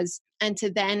was, and to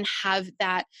then have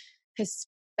that perspective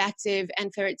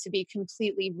and for it to be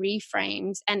completely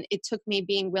reframed. And it took me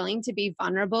being willing to be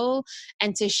vulnerable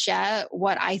and to share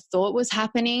what I thought was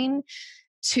happening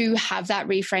to have that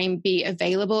reframe be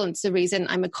available. And it's the reason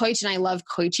I'm a coach and I love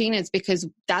coaching. It's because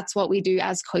that's what we do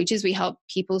as coaches. We help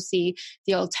people see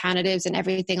the alternatives and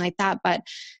everything like that. But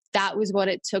that was what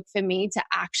it took for me to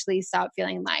actually start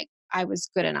feeling like I was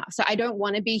good enough. So I don't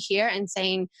want to be here and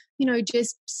saying, you know,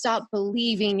 just stop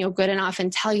believing you're good enough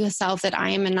and tell yourself that I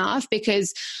am enough,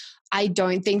 because I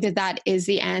don't think that that is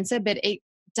the answer. But it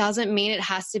doesn't mean it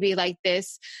has to be like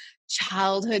this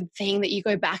childhood thing that you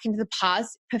go back into the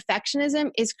past.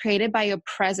 Perfectionism is created by your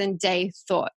present day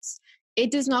thoughts. It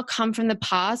does not come from the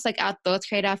past. Like, our thoughts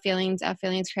create our feelings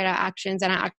create our actions,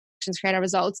 and our actions create our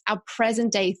results, our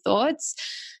present day thoughts.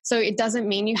 So it doesn't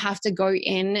mean you have to go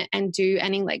in and do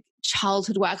any like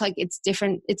childhood work. Like, it's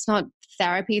different. It's not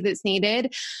therapy that's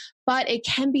needed, but it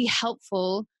can be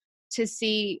helpful to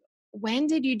see, when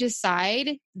did you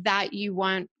decide that you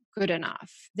weren't good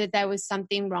enough, that there was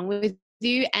something wrong with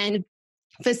you? And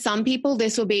for some people,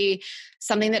 this will be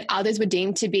something that others would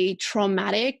deem to be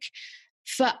traumatic.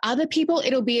 For other people,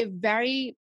 it'll be a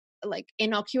very like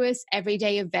innocuous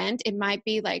everyday event. It might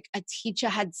be like a teacher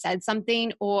had said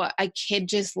something or a kid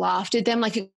just laughed at them.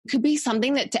 Like it could be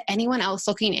something that to anyone else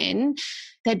looking in,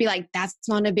 they'd be like, that's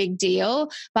not a big deal.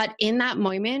 But in that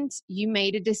moment, you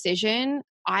made a decision.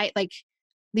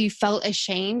 You felt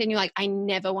ashamed and you're like, I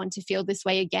never want to feel this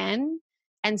way again.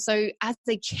 And so as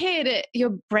a kid,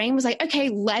 your brain was like, okay,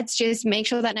 let's just make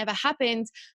sure that never happens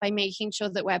by making sure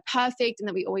that we're perfect and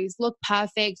that we always look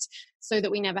perfect so that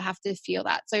we never have to feel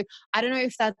that. So I don't know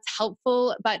if that's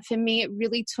helpful, but for me, it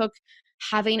really took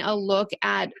having a look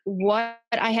at what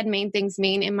I had made things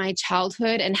mean in my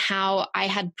childhood and how I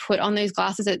had put on those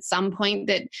glasses at some point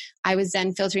that I was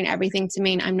then filtering everything to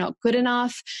mean I'm not good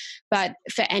enough. But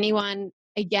for anyone,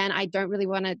 again, I don't really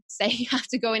want to say you have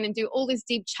to go in and do all this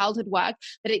deep childhood work,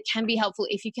 but it can be helpful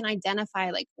if you can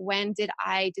identify, like, when did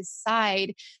I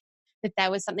decide that there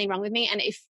was something wrong with me? And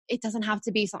if it doesn't have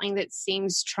to be something that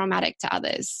seems traumatic to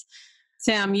others.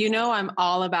 Sam, I'm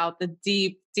all about the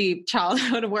deep, deep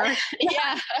childhood work.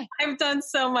 Yeah. I've done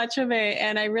so much of it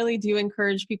and I really do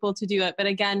encourage people to do it. But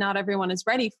again, not everyone is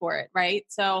ready for it, right?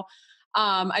 So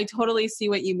I totally see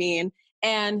what you mean.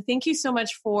 And thank you so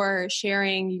much for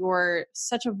sharing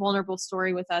such a vulnerable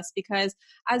story with us, because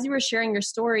as you were sharing your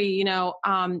story,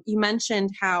 you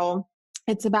mentioned how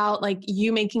it's about like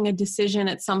you making a decision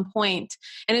at some point.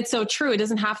 And it's so true. It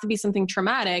doesn't have to be something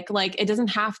traumatic. Like it doesn't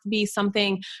have to be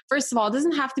something, first of all, it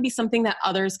doesn't have to be something that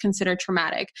others consider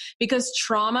traumatic, because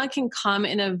trauma can come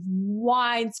in a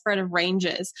wide spread of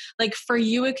ranges. Like for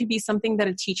you, it could be something that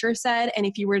a teacher said. And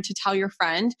if you were to tell your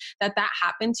friend that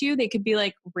happened to you, they could be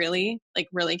like, really,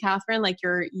 Catherine, like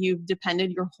you've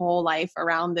depended your whole life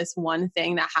around this one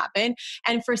thing that happened.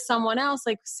 And for someone else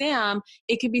like Sam,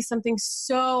 it could be something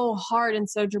so hard and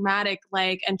so dramatic,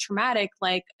 and traumatic,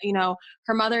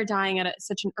 her mother dying at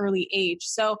such an early age.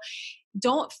 So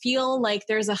don't feel like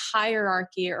there's a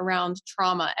hierarchy around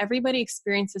trauma. Everybody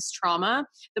experiences trauma.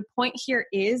 The point here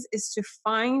is to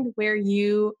find where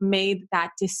you made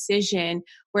that decision,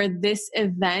 where this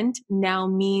event now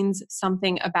means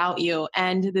something about you.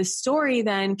 And the story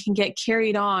then can get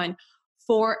carried on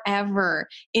forever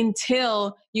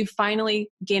until you finally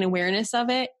gain awareness of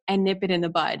it and nip it in the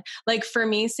bud. Like for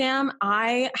me, Sam,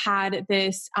 I had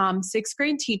this sixth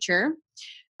grade teacher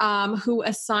who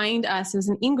assigned us, it was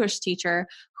an English teacher,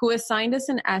 who assigned us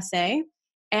an essay.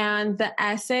 And the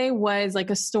essay was like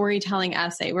a storytelling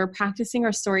essay. We're practicing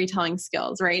our storytelling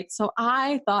skills, right? So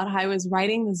I thought I was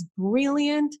writing this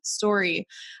brilliant story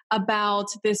about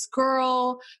this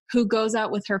girl who goes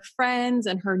out with her friends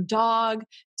and her dog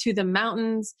to the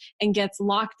mountains and gets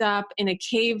locked up in a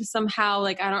cave somehow.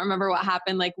 Like, I don't remember what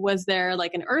happened. Like, was there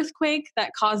like an earthquake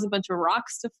that caused a bunch of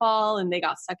rocks to fall and they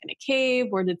got stuck in a cave,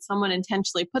 or did someone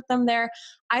intentionally put them there?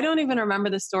 I don't even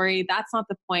remember the story. That's not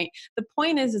the point. The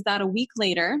point is that a week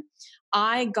later,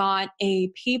 I got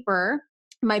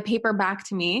my paper back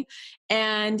to me,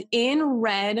 and in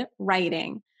red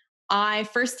writing, I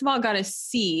first of all got a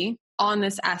C on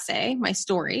this essay, my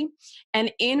story.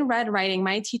 And in red writing,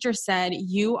 my teacher said,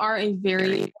 "You are a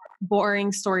very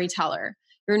boring storyteller.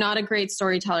 You're not a great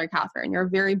storyteller, Catherine. You're a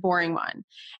very boring one."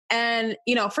 And,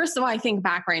 first of all, I think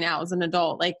back right now as an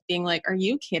adult, like being like, are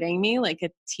you kidding me? Like a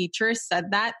teacher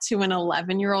said that to an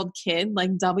 11-year-old kid,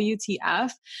 like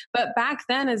WTF. But back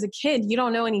then as a kid, you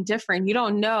don't know any different. You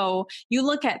don't know, you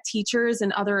look at teachers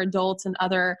and other adults and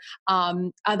other,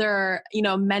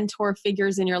 mentor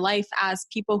figures in your life as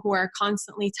people who are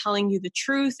constantly telling you the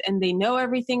truth, and they know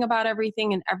everything about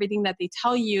everything, and everything that they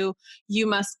tell you, you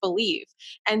must believe.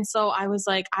 And so I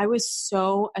was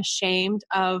so ashamed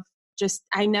of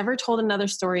I never told another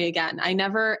story again.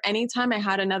 Anytime I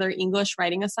had another English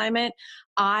writing assignment,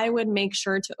 I would make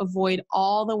sure to avoid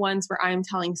all the ones where I'm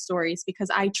telling stories, because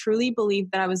I truly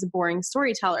believed that I was a boring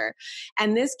storyteller.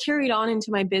 And this carried on into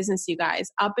my business, you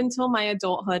guys, up until my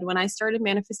adulthood. When I started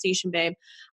Manifestation Babe,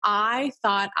 I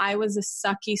thought I was a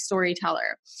sucky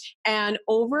storyteller. And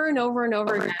over and over and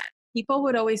over again, people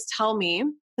would always tell me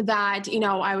that,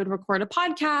 I would record a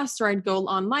podcast or I'd go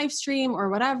on live stream or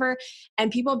whatever.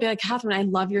 And people would be like, Catherine, I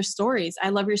love your stories. I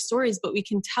love your stories, but we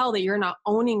can tell that you're not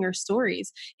owning your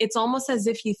stories. It's almost as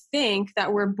if you think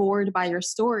that we're bored by your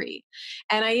story.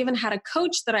 And I even had a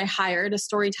coach that I hired, a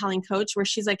storytelling coach, where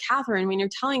she's like, Catherine, when you're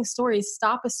telling stories,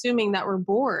 stop assuming that we're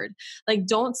bored. Like,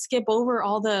 don't skip over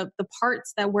all the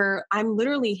parts that I'm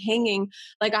literally hanging,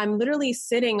 like I'm literally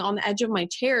sitting on the edge of my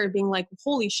chair being like,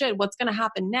 holy shit, what's going to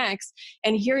happen next?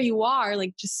 And here here you are,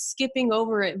 like just skipping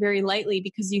over it very lightly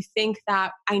because you think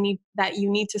that you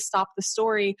need to stop the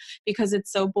story because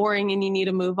it's so boring and you need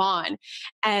to move on.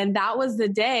 And that was the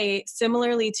day,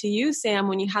 similarly to you, Sam,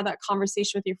 when you had that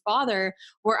conversation with your father,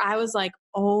 where I was like,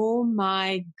 oh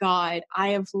my God, I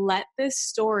have let this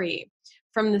story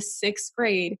from the 6th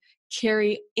grade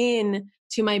carry in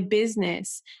to my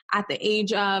business at the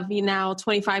age of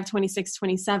 25, 26,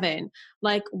 27.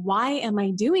 Like, why am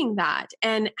I doing that?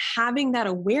 And having that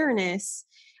awareness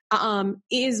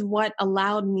is what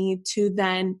allowed me to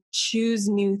then choose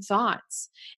new thoughts.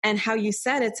 And how you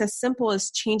said it's as simple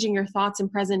as changing your thoughts in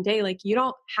present day. Like, you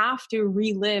don't have to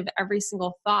relive every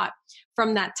single thought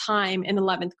from that time in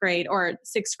 11th grade or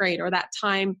 6th grade, or that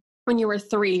time when you were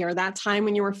 3, or that time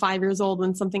when you were 5 years old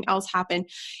when something else happened.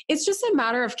 It's just a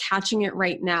matter of catching it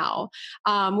right now.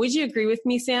 Would you agree with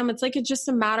me, Sam? It's just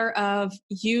a matter of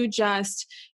you just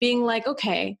being like,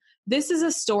 okay, this is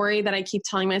a story that I keep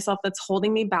telling myself that's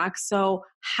holding me back. So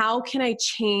how can I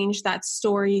change that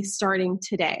story starting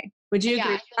today? Would you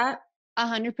agree with that?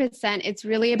 100%. It's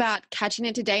really about catching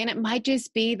it today. And it might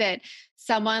just be that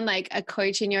someone like a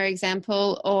coach in your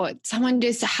example, or someone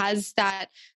just has that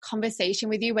conversation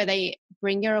with you where they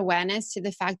bring your awareness to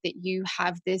the fact that you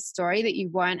have this story that you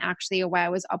weren't actually aware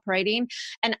was operating.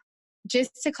 And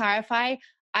just to clarify,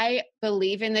 I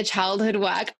believe in the childhood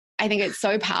work. I think it's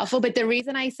so powerful. But the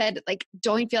reason I said,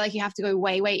 don't feel like you have to go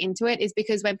way, way into it is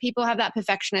because when people have that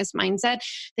perfectionist mindset,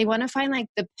 they want to find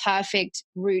the perfect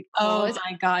root cause.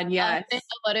 Oh my God, yes.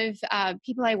 A lot of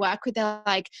people I work with, they're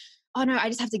like, oh no, I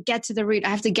just have to get to the root. I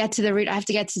have to get to the root. I have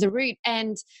to get to the root.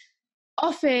 And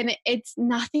often it's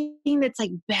nothing that's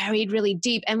buried really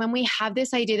deep. And when we have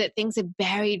this idea that things are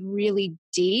buried really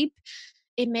deep,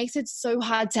 it makes it so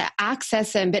hard to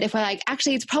access them. But if we're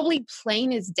actually, it's probably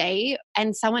plain as day,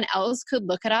 and someone else could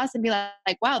look at us and be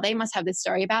like, wow, they must have this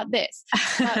story about this.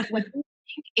 But when we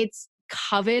think it's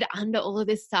covered under all of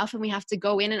this stuff and we have to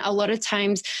go in, and a lot of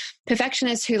times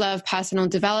perfectionists who love personal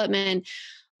development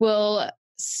will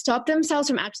stop themselves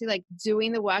from actually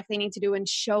doing the work they need to do and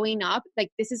showing up.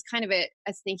 This is kind of a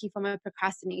sneaky form of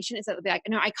procrastination. Is that they'll be like,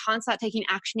 no, I can't start taking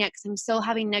action yet because I'm still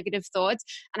having negative thoughts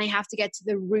and I have to get to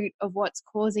the root of what's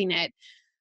causing it.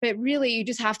 But really, you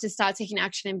just have to start taking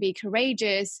action and be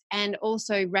courageous, and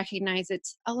also recognize that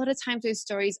a lot of times those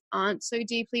stories aren't so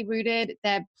deeply rooted.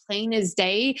 They're plain as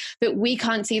day, but we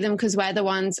can't see them because we're the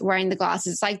ones wearing the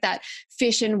glasses. It's like that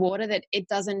fish in water that it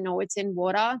doesn't know it's in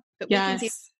water, but we can see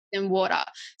in water.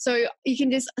 So you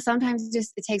can sometimes it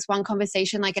takes one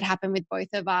conversation, like it happened with both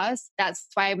of us. That's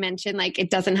why I mentioned it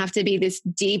doesn't have to be this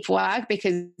deep work,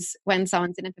 because when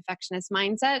someone's in a perfectionist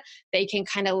mindset, they can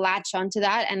kind of latch onto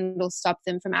that and it'll stop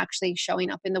them from actually showing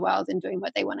up in the world and doing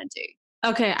what they want to do.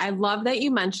 Okay, I love that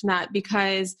you mentioned that,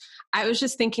 because I was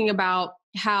just thinking about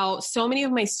how so many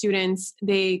of my students,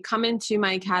 they come into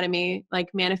my academy,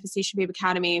 like Manifestation Babe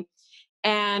Academy,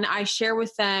 and I share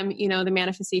with them, the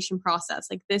manifestation process.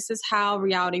 This is how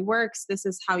reality works. This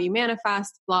is how you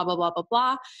manifest, blah, blah, blah, blah,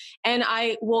 blah. And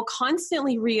I will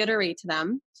constantly reiterate to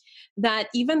them that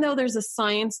even though there's a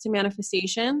science to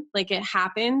manifestation, it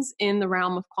happens in the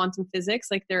realm of quantum physics,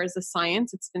 there is a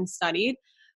science, it's been studied,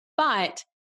 but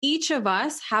each of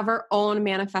us have our own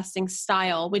manifesting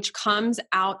style, which comes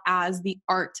out as the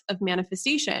art of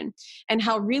manifestation, and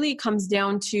how really it comes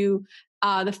down to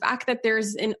the fact that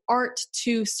there's an art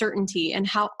to certainty, and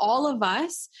how all of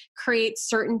us create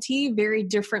certainty very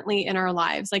differently in our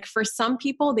lives. For some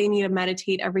people, they need to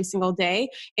meditate every single day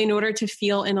in order to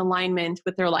feel in alignment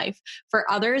with their life. For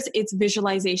others, it's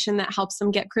visualization that helps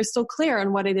them get crystal clear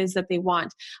on what it is that they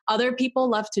want. Other people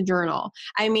love to journal.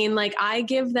 I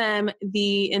give them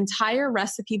the entire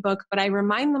recipe book, but I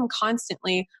remind them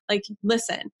constantly,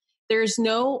 listen, there's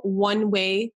no one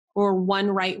way or one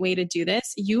right way to do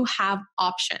this. You have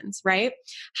options, right?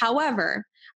 However,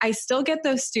 I still get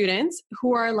those students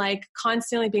who are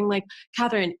constantly being like,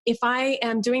 Catherine, if I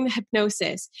am doing the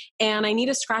hypnosis and I need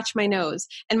to scratch my nose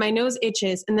and my nose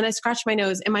itches and then I scratch my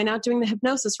nose, am I not doing the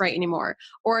hypnosis right anymore?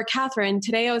 Or Catherine,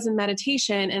 today I was in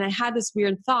meditation and I had this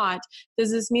weird thought.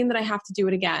 Does this mean that I have to do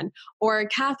it again? Or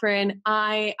Catherine,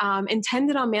 I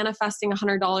intended on manifesting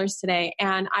 $100 today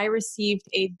and I received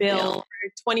a bill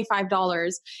for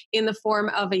 $25 in the form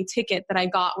of a ticket that I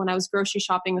got when I was grocery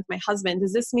shopping with my husband.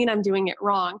 Does this mean I'm doing it wrong?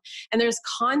 wrong. And there's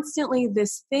constantly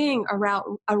this thing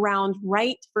around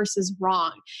right versus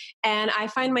wrong. And I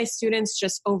find my students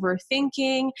just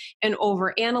overthinking and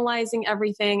overanalyzing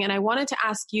everything. And I wanted to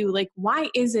ask you, like, why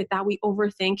is it that we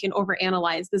overthink and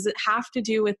overanalyze? Does it have to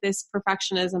do with this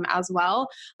perfectionism as well?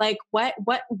 Like,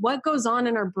 what goes on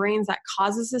in our brains that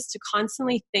causes us to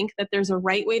constantly think that there's a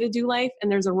right way to do life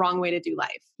and there's a wrong way to do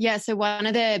life? Yeah. So one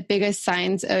of the biggest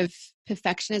signs of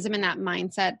perfectionism and that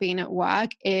mindset being at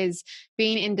work is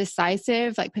being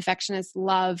indecisive. Like perfectionists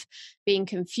love being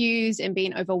confused and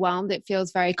being overwhelmed. It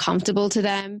feels very comfortable to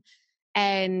them.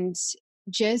 And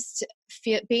just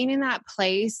being in that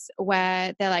place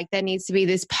where they're like, there needs to be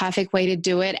this perfect way to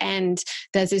do it. And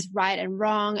there's this right and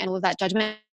wrong and all of that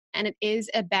judgment. And it is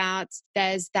about,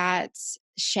 there's that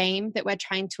shame that we're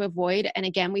trying to avoid. And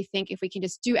again, we think if we can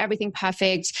just do everything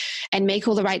perfect and make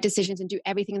all the right decisions and do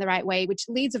everything in the right way, which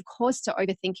leads, of course, to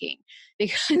overthinking.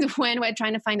 Because when we're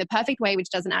trying to find the perfect way, which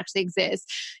doesn't actually exist,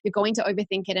 you're going to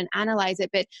overthink it and analyze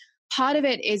it. But part of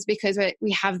it is because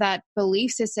we have that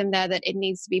belief system there that it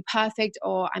needs to be perfect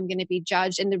or I'm going to be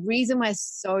judged. And the reason we're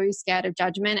so scared of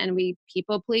judgment and we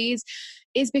people please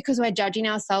is because we're judging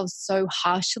ourselves so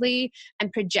harshly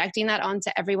and projecting that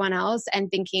onto everyone else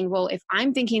and thinking, well, if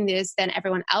I'm thinking this, then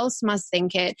everyone else must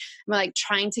think it. And we're like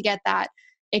trying to get that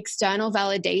external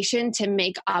validation to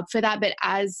make up for that. But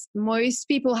as most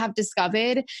people have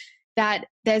discovered, that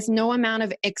there's no amount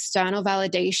of external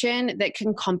validation that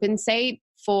can compensate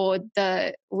for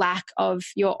the lack of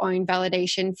your own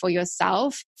validation for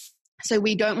yourself. So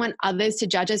we don't want others to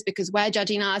judge us because we're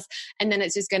judging us, and then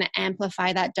it's just going to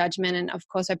amplify that judgment. And of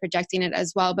course, we're projecting it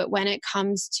as well. But when it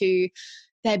comes to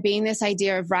there being this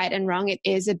idea of right and wrong, it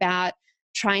is about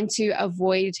trying to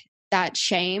avoid that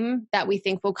shame that we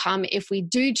think will come if we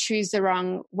do choose the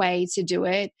wrong way to do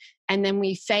it. And then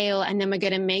we fail, and then we're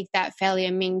going to make that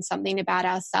failure mean something about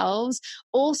ourselves.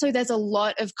 Also, there's a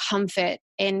lot of comfort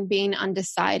in being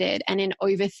undecided and in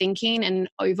overthinking and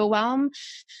overwhelm.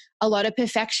 A lot of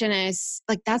perfectionists,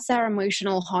 like that's their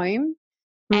emotional home.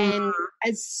 And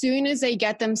as soon as they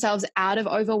get themselves out of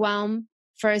overwhelm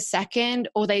for a second,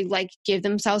 or they like give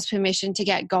themselves permission to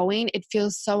get going, it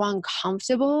feels so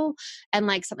uncomfortable and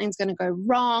like something's going to go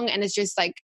wrong. And it's just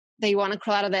like, they want to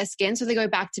crawl out of their skin. So they go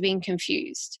back to being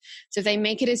confused. So if they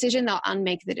make a decision, they'll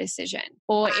unmake the decision.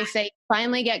 Or if they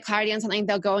finally get clarity on something,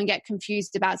 they'll go and get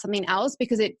confused about something else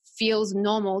because it feels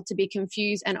normal to be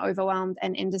confused and overwhelmed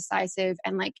and indecisive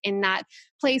and like in that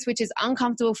place, which is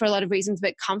uncomfortable for a lot of reasons,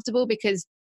 but comfortable because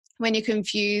when you're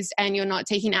confused and you're not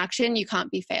taking action, you can't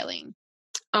be failing.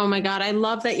 Oh my God. I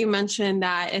love that you mentioned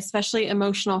that, especially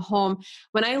emotional home.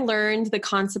 When I learned the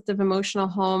concept of emotional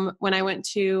home, when I went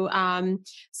to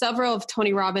several of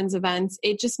Tony Robbins' events,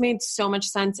 it just made so much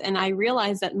sense. And I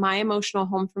realized that my emotional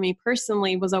home for me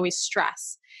personally was always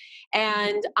stress.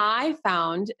 And I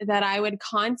found that I would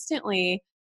constantly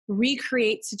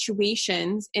recreate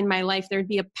situations in my life. There'd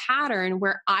be a pattern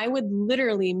where I would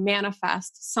literally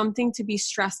manifest something to be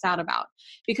stressed out about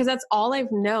because that's all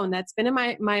I've known. That's been in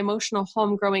my emotional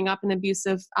home growing up, an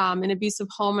abusive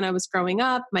home when I was growing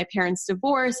up, my parents'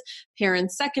 divorce,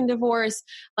 parents' second divorce,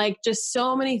 like just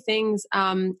so many things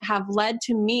have led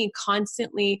to me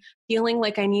constantly feeling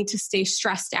like I need to stay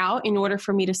stressed out in order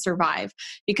for me to survive.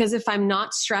 Because if I'm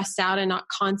not stressed out and not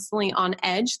constantly on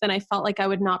edge, then I felt like I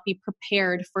would not be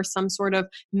prepared for some sort of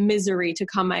misery to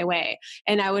come my way.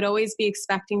 And I would always be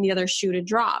expecting the other shoe to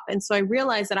drop. And so I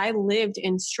realized that I lived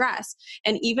in stress.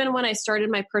 And even when I started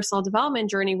my personal development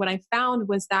journey, what I found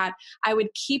was that I would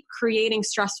keep creating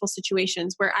stressful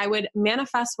situations where I would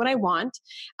manifest what I want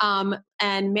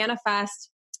and manifest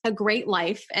a great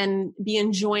life and be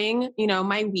enjoying,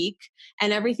 my week,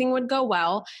 and everything would go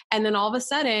well. And then all of a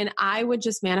sudden I would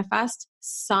just manifest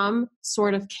some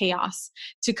sort of chaos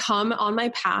to come on my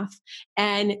path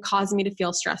and cause me to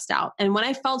feel stressed out. And when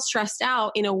I felt stressed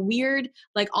out in a weird,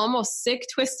 like almost sick,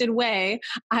 twisted way,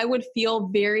 I would feel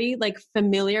very like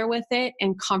familiar with it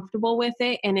and comfortable with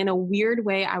it. And in a weird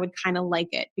way, I would kind of like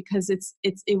it because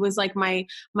it was like my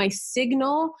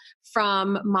signal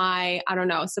from my, I don't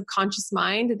know, subconscious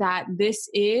mind that this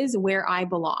is where I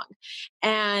belong.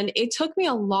 And it took me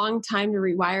a long time to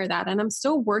rewire that. And I'm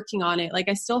still working on it. Like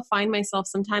I still find myself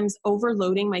sometimes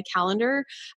overloading my calendar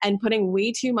and putting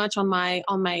way too much on my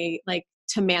like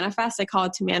to manifest. I call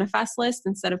it to manifest list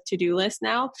instead of to-do list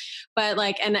now. But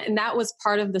like, and that was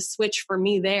part of the switch for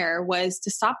me there, was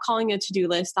to stop calling it a to-do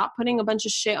list, stop putting a bunch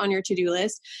of shit on your to-do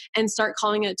list, and start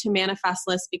calling it to manifest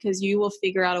list, because you will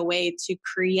figure out a way to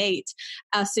create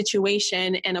a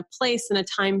situation and a place and a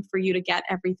time for you to get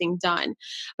everything done.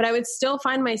 But I would still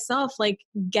find myself like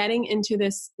getting into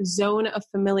this zone of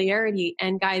familiarity.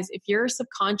 And guys, if your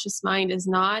subconscious mind is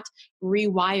not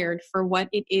rewired for what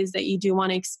it is that you do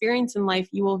want to experience in life,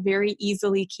 you will very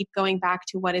easily keep going back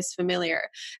to what is familiar.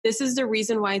 This is the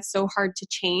reason why it's so hard to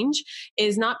change,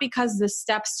 is not because the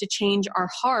steps to change are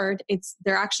hard.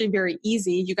 They're actually very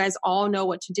easy. You guys all know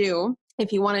what to do.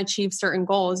 If you want to achieve certain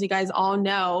goals, you guys all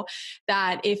know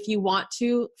that if you want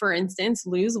to, for instance,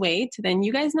 lose weight, then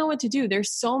you guys know what to do.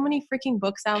 There's so many freaking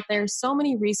books out there, so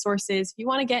many resources. If you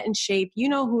want to get in shape, you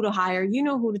know who to hire, you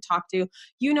know who to talk to,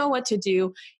 you know what to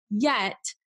do. Yet,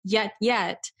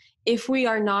 if we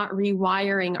are not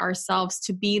rewiring ourselves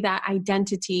to be that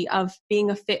identity of being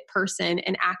a fit person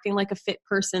and acting like a fit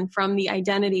person from the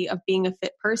identity of being a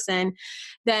fit person,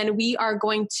 then we are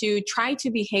going to try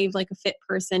to behave like a fit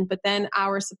person. But then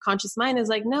our subconscious mind is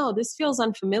like, no, this feels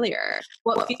unfamiliar.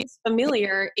 What feels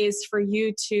familiar is for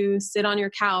you to sit on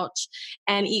your couch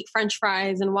and eat French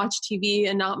fries and watch TV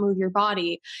and not move your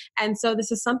body. And so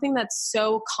this is something that's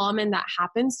so common that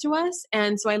happens to us.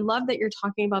 And so I love that you're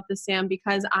talking about this, Sam,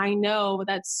 because I know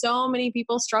that so many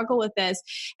people struggle with this.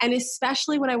 And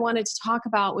especially what I wanted to talk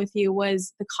about with you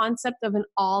was the concept of an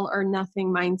all or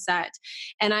nothing mindset.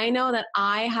 And I know that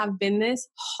I have been this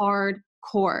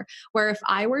hardcore, where if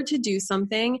I were to do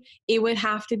something, it would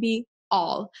have to be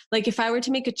all. Like if I were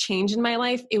to make a change in my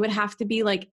life, it would have to be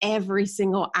like every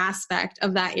single aspect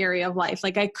of that area of life.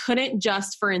 Like I couldn't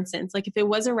just, for instance, like if it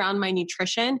was around my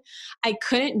nutrition, I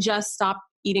couldn't just stop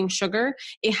eating sugar.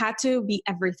 It had to be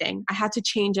everything. I had to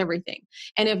change everything.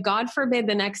 And if God forbid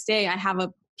the next day I have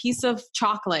a piece of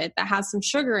chocolate that has some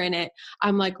sugar in it,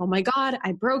 I'm like, oh my God,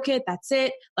 I broke it. That's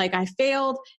it. Like I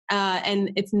failed.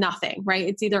 And it's nothing, right?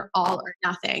 It's either all or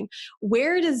nothing.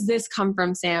 Where does this come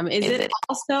from, Sam? Is it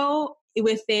also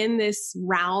within this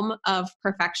realm of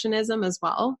perfectionism as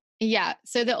well? Yeah.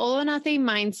 So the all or nothing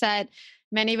mindset,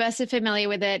 many of us are familiar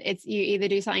with it. It's you either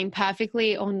do something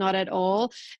perfectly or not at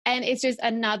all. And it's just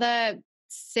another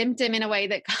symptom in a way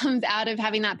that comes out of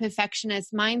having that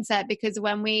perfectionist mindset, because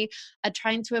when we are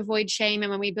trying to avoid shame and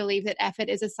when we believe that effort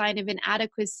is a sign of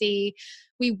inadequacy,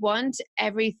 we want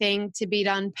everything to be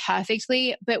done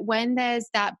perfectly. But when there's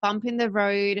that bump in the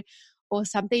road or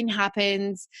something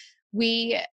happens,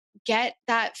 we get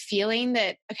that feeling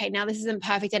that, okay, now this isn't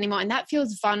perfect anymore. And that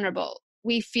feels vulnerable.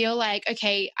 We feel like,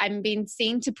 okay, I'm being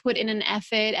seen to put in an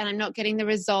effort and I'm not getting the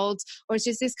results. Or it's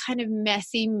just this kind of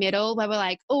messy middle where we're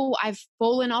like, oh, I've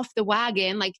fallen off the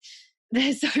wagon. Like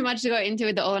there's so much to go into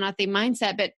with the all or nothing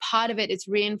mindset. But part of it is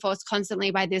reinforced constantly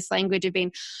by this language of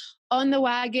being on the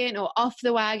wagon or off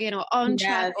the wagon or on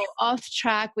track or off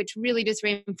track, which really just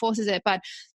reinforces it. But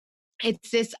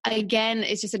it's this, again,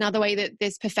 it's just another way that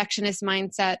this perfectionist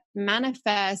mindset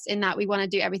manifests, in that we want to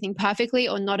do everything perfectly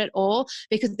or not at all,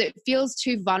 because it feels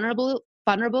too vulnerable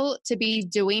to be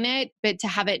doing it, but to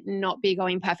have it not be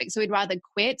going perfect. So we'd rather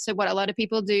quit. So what a lot of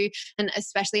people do, and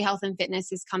especially health and fitness,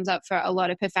 this comes up for a lot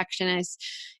of perfectionists,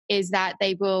 is that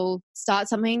they will start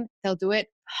something, they'll do it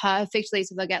perfectly.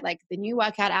 So they'll get like the new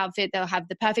workout outfit, they'll have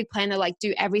the perfect plan, they'll like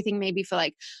do everything maybe for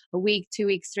like a week, 2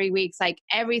 weeks, 3 weeks, like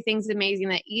everything's amazing,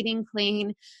 they're eating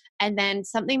clean, and then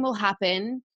something will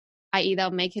happen, i.e.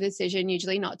 they'll make a decision,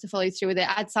 usually not to follow through with it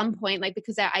at some point, like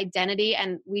because their identity,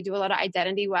 and we do a lot of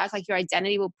identity work, like your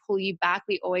identity will pull you back.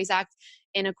 We always act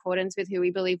in accordance with who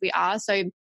we believe we are. So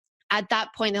at that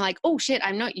point, they're like, oh shit,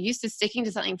 I'm not used to sticking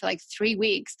to something for like 3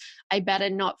 weeks. I better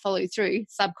not follow through.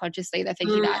 Subconsciously, they're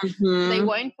thinking that. They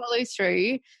won't follow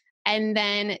through. And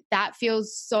then that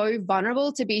feels so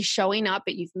vulnerable to be showing up,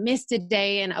 but you've missed a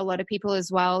day. And a lot of people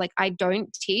as well, like I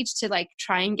don't teach to like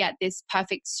try and get this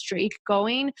perfect streak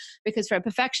going, because for a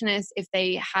perfectionist, if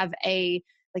they have they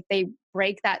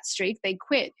break that streak, they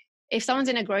quit. If someone's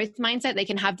in a growth mindset, they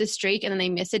can have the streak and then they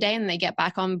miss a day and they get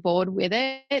back on board with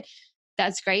it.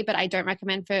 That's great. But I don't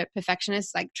recommend for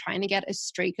perfectionists like trying to get a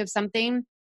streak of something.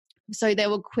 So they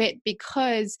will quit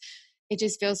because it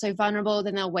just feels so vulnerable.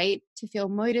 Then they'll wait to feel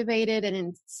motivated and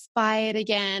inspired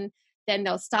again. Then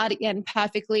they'll start again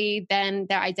perfectly. Then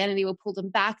their identity will pull them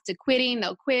back to quitting.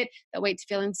 They'll quit. They'll wait to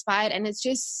feel inspired. And it's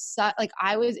just like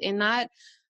I was in that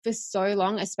for so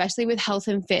long, especially with health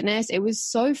and fitness. It was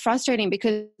so frustrating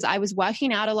because I was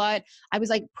working out a lot. I was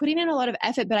like putting in a lot of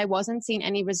effort, but I wasn't seeing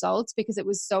any results because it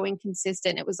was so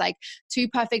inconsistent. It was like 2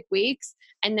 perfect weeks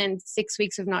and then 6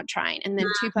 weeks of not trying, and then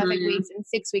 2 perfect weeks and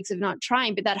 6 weeks of not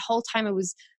trying. But that whole time I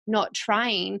was not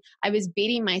trying, I was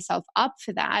beating myself up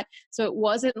for that. So it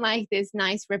wasn't like this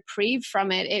nice reprieve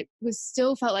from it. It was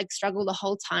still felt like struggle the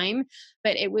whole time,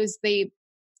 but it was the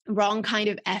wrong kind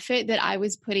of effort that I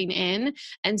was putting in.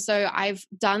 And so I've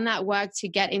done that work to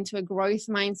get into a growth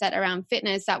mindset around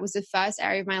fitness. That was the first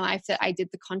area of my life that I did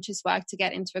the conscious work to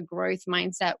get into a growth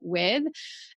mindset with.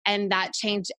 And that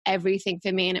changed everything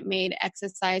for me. And it made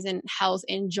exercise and health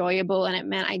enjoyable. And it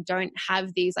meant I don't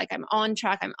have these, like, I'm on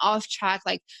track, I'm off track.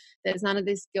 Like, there's none of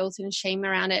this guilt and shame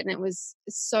around it. And it was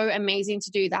so amazing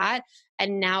to do that.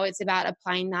 And now it's about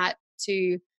applying that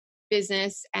to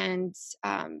business and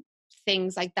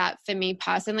things like that for me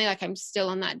personally. Like, I'm still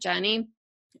on that journey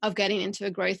of getting into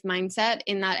a growth mindset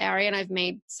in that area, and I've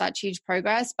made such huge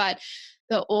progress. But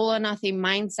the all or nothing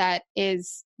mindset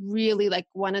is really like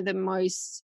one of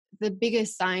the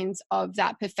biggest signs of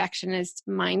that perfectionist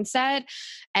mindset,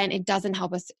 and it doesn't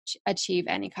help us achieve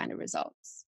any kind of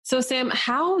results. So Sam,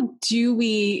 how do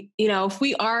we, if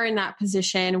we are in that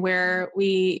position where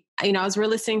we, as we're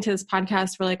listening to this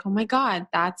podcast, we're like, oh my God,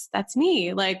 that's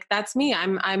me. Like, that's me.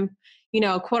 I'm,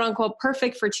 quote unquote,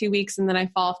 perfect for 2 weeks. And then I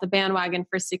fall off the bandwagon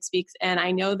for 6 weeks. And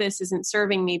I know this isn't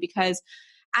serving me, because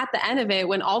at the end of it,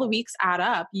 when all the weeks add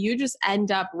up, you just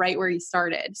end up right where you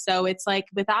started. So it's like,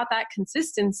 without that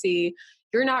consistency,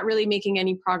 you're not really making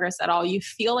any progress at all. You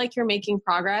feel like you're making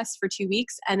progress for 2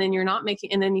 weeks, and then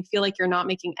then you feel like you're not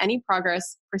making any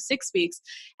progress for 6 weeks.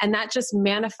 And that just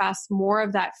manifests more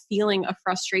of that feeling of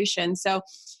frustration. So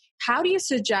how do you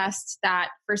suggest that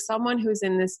for someone who's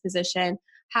in this position,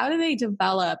 how do they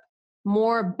develop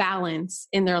more balance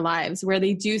in their lives where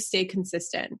they do stay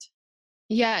consistent?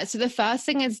 Yeah. So the first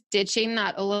thing is ditching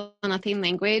that all or nothing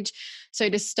language. So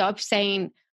to stop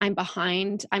saying, I'm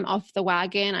behind, I'm off the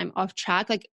wagon, I'm off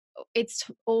track. Like, it's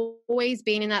always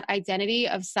been in that identity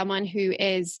of someone who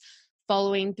is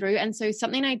following through. And so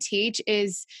something I teach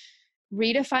is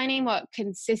redefining what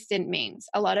consistent means.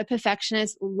 A lot of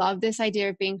perfectionists love this idea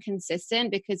of being consistent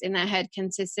because in their head,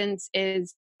 consistency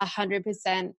is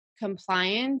 100%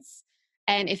 compliance.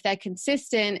 And if they're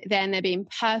consistent, then they're being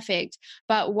perfect.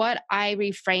 But what I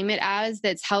reframe it as,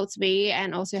 that's helped me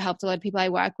and also helped a lot of people I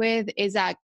work with, is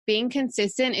that being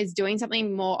consistent is doing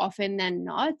something more often than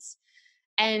not.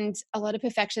 And a lot of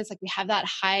perfectionists, like, we have that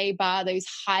high bar, those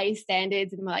high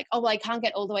standards, and we're like, oh, well, I can't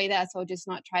get all the way there, so I'll just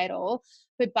not try at all.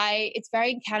 But it's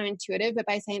very counterintuitive, but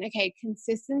by saying, okay,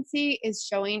 consistency is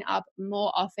showing up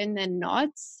more often than not,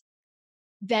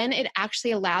 then it actually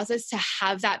allows us to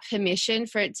have that permission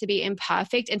for it to be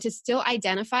imperfect and to still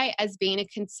identify as being a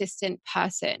consistent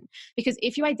person. Because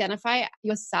if you identify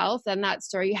yourself, then that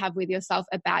story you have with yourself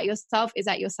about yourself is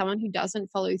that you're someone who doesn't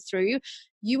follow through,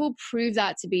 you will prove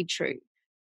that to be true.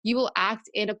 You will act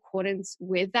in accordance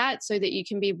with that so that you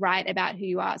can be right about who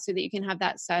you are, so that you can have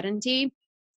that certainty.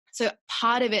 So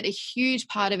part of it, a huge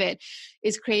part of it,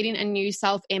 is creating a new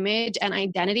self-image and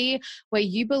identity where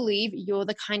you believe you're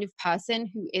the kind of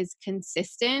person who is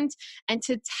consistent, and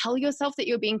to tell yourself that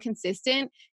you're being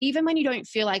consistent even when you don't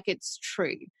feel like it's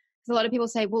true. Because a lot of people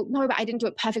say, well, no, but I didn't do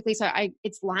it perfectly, so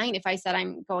it's lying if I said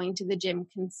I'm going to the gym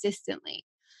consistently.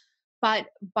 But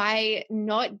by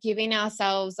not giving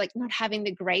ourselves, like, not having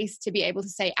the grace to be able to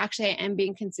say, actually, I am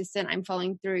being consistent, I'm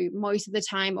following through most of the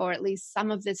time, or at least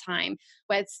some of the time,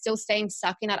 where it's still staying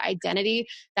stuck in that identity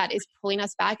that is pulling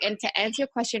us back. And to answer your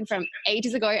question from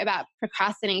ages ago about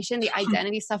procrastination, the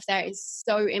identity stuff there is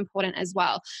so important as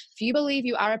well. If you believe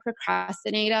you are a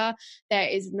procrastinator, there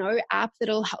is no app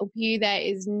that'll help you. There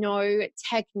is no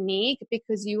technique,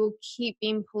 because you will keep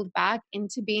being pulled back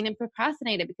into being a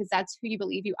procrastinator because that's who you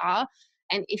believe you are.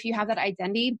 And if you have that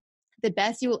identity, the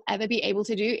best you will ever be able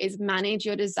to do is manage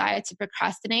your desire to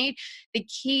procrastinate. The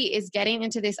key is getting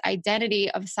into this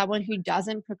identity of someone who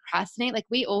doesn't procrastinate. Like,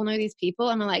 we all know these people,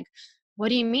 and we're like, what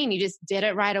do you mean? You just did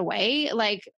it right away?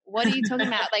 Like, what are you talking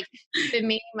about? Like, for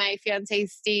me, my fiance,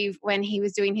 Steve, when he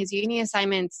was doing his uni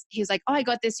assignments, he was like, oh, I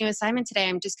got this new assignment today,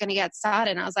 I'm just going to get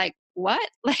started. And I was like, what?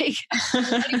 Like, what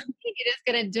do you mean you're just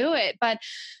going to do it? But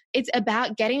it's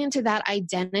about getting into that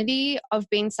identity of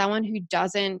being someone who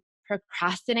doesn't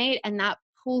procrastinate, and that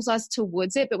pulls us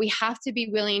towards it. But we have to be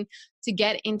willing to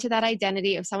get into that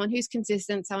identity of someone who's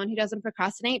consistent, someone who doesn't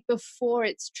procrastinate before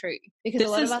it's true. Because a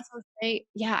lot of us will say,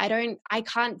 yeah, I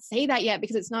can't say that yet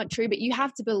because it's not true. But you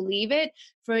have to believe it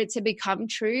for it to become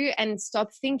true, and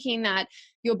stop thinking that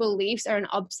your beliefs are an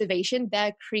observation.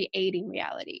 They're creating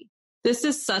reality. This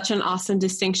is such an awesome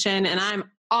distinction, and I'm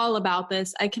all about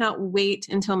this. I cannot wait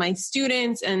until my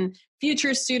students and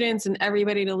future students and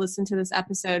everybody to listen to this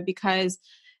episode, because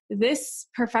this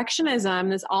perfectionism,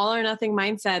 this all or nothing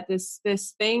mindset, this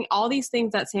thing, all these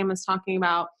things that Sam was talking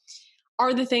about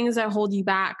are the things that hold you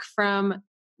back from,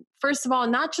 first of all,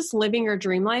 not just living your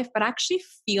dream life, but actually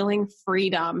feeling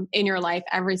freedom in your life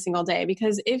every single day.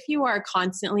 Because if you are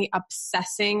constantly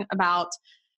obsessing about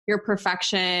your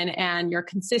perfection and your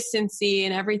consistency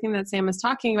and everything that Sam was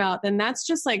talking about, then that's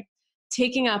just like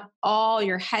taking up all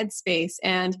your headspace.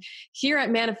 And here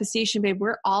at Manifestation Babe,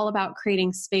 we're all about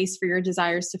creating space for your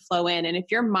desires to flow in. And if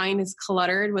your mind is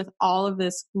cluttered with all of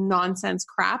this nonsense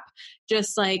crap,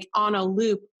 just like on a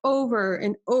loop over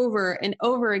and over and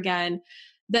over again,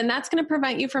 then that's going to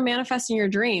prevent you from manifesting your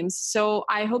dreams. So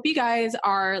I hope you guys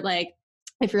are like,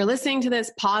 if you're listening to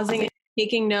this, pausing,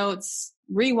 taking notes,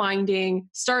 rewinding,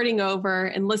 starting over,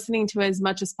 and listening to as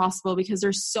much as possible, because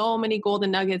there's so many golden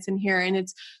nuggets in here and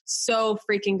it's so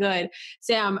freaking good.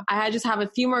 Sam, I just have a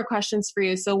few more questions for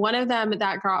you. So one of them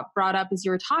that got brought up as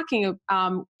you were talking,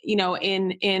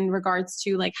 in regards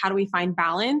to like, how do we find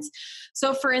balance?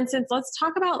 So for instance, let's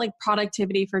talk about like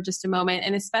productivity for just a moment,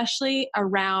 and especially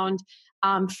around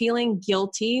feeling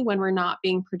guilty when we're not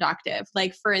being productive.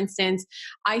 Like for instance,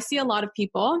 I see a lot of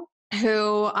people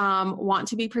who want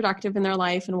to be productive in their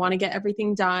life and want to get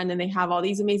everything done, and they have all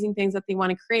these amazing things that they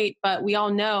want to create, but we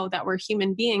all know that we're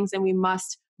human beings and we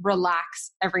must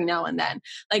relax every now and then.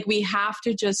 Like we have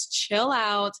to just chill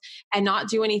out and not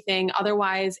do anything.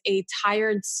 Otherwise, a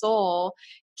tired soul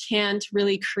can't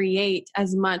really create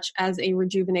as much as a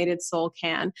rejuvenated soul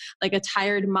can. Like a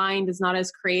tired mind is not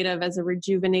as creative as a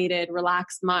rejuvenated,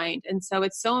 relaxed mind. And so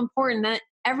it's so important that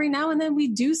every now and then we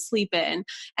do sleep in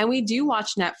and we do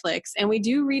watch Netflix and we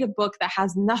do read a book that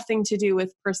has nothing to do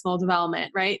with personal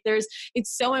development, right?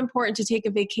 It's so important to take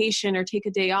a vacation or take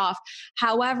a day off.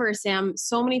 However, Sam,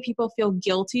 so many people feel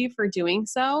guilty for doing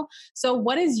so. So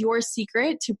what is your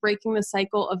secret to breaking the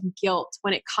cycle of guilt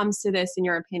when it comes to this, in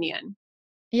your opinion?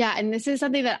 Yeah, and this is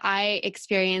something that I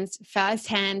experienced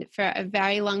firsthand for a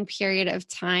very long period of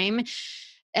time.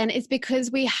 And it's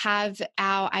because we have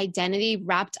our identity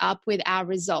wrapped up with our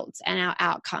results and our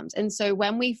outcomes. And so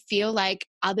when we feel like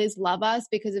others love us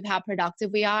because of how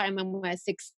productive we are, and when we're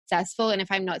successful, and if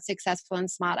I'm not successful and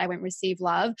smart, I won't receive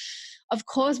love, of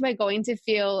course, we're going to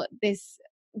feel this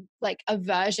like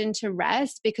aversion to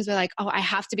rest, because we're like, oh, I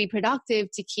have to be productive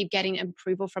to keep getting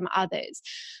approval from others.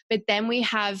 But then we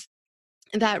have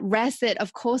that rest that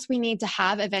of course we need to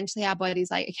have. Eventually our body's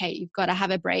like, okay, you've got to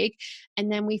have a break. And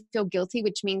then we feel guilty,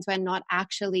 which means we're not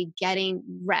actually getting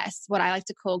rest, what I like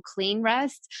to call clean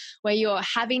rest, where you're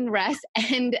having rest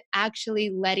and actually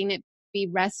letting it be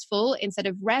restful instead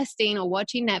of resting or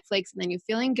watching Netflix. And then you're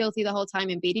feeling guilty the whole time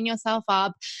and beating yourself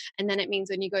up. And then it means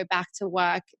when you go back to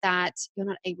work that you're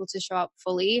not able to show up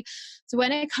fully. So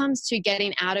when it comes to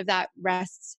getting out of that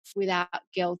rest without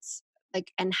guilt,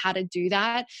 like, and how to do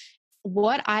that,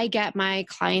 what I get my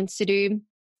clients to do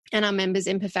and our members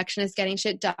in Perfectionist getting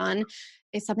shit done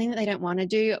is something that they don't want to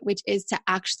do, which is to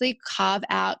actually carve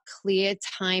out clear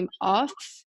time off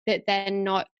that they're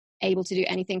not able to do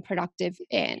anything productive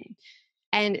in.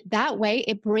 And that way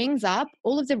it brings up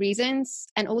all of the reasons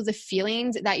and all of the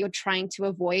feelings that you're trying to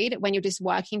avoid when you're just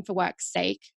working for work's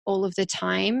sake all of the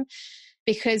time.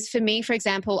 Because for me, for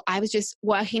example, I was just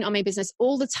working on my business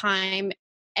all the time.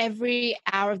 Every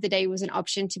hour of the day was an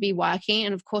option to be working.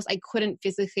 And of course, I couldn't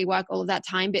physically work all of that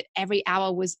time, but every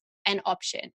hour was an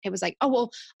option. It was like, oh,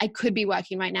 well, I could be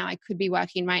working right now. I could be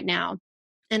working right now.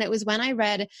 And it was when I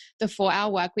read The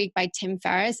 4-Hour Workweek by Tim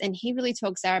Ferriss, and he really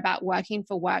talks there about working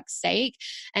for work's sake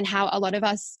and how a lot of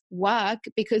us work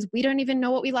because we don't even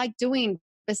know what we like doing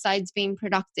besides being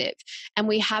productive. And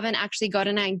we haven't actually got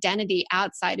an identity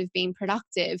outside of being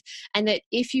productive. And that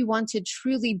if you want to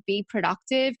truly be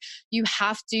productive, you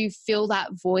have to fill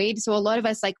that void. So a lot of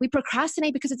us, like, we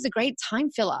procrastinate because it's a great time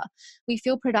filler. We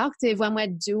feel productive when we're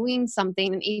doing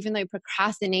something. And even though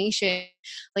procrastination,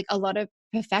 like a lot of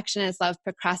perfectionists love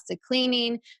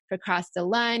procrastinating,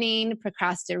 procrastinating,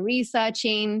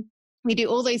 researching. We do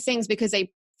all those things because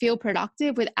they feel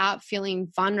productive without feeling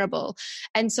vulnerable.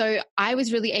 And so I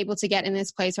was really able to get in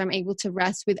this place where I'm able to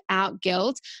rest without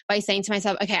guilt by saying to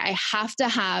myself, okay, I have to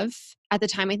have, at the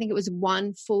time, I think it was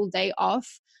 1 full day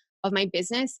off of my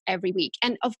business every week.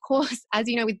 And of course, as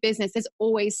you know, with business, there's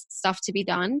always stuff to be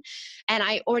done. And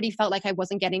I already felt like I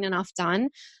wasn't getting enough done.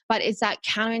 But it's that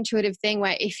counterintuitive thing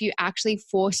where if you actually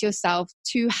force yourself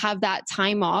to have that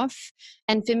time off,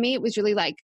 and for me, it was really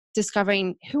like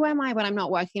discovering who am I when I'm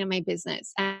not working on my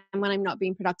business and when I'm not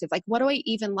being productive? Like, what do I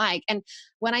even like? And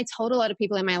when I told a lot of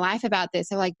people in my life about this,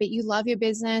 they're like, but you love your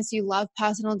business, you love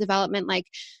personal development. Like,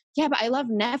 yeah, but I love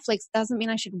Netflix doesn't mean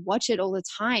I should watch it all the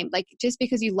time. Like, just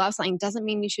because you love something doesn't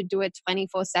mean you should do it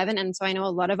 24/7. And so I know a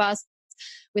lot of us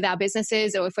with our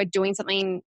businesses, or if we're doing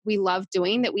something we love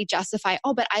doing, that we justify,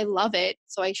 oh, but I love it,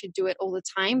 so I should do it all the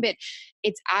time. But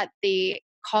it's at the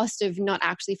cost of not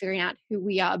actually figuring out who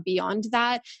we are beyond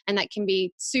that. And that can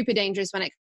be super dangerous when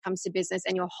it comes to business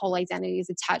and your whole identity is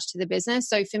attached to the business.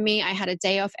 So for me, I had a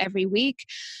day off every week.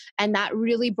 And that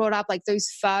really brought up like those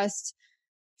first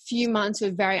few months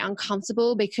were very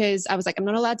uncomfortable because I was like, I'm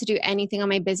not allowed to do anything on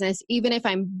my business, even if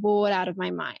I'm bored out of my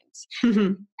mind.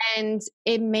 And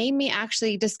it made me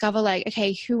actually discover like,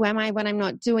 okay, who am I when I'm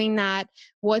not doing that?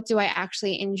 What do I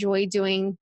actually enjoy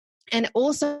doing? And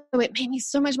also it made me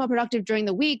so much more productive during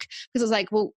the week because I was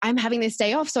like, well, I'm having this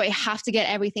day off, so I have to get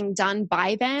everything done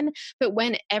by then. But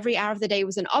when every hour of the day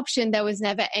was an option, there was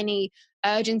never any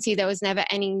urgency. There was never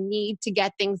any need to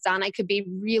get things done. I could be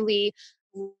really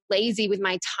lazy with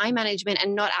my time management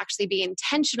and not actually be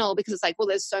intentional because it's like, well,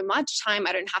 there's so much time,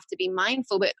 I don't have to be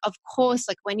mindful. But of course,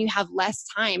 like when you have less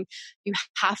time, you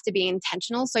have to be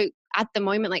intentional. So at the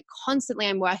moment, like constantly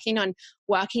I'm working on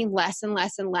working less and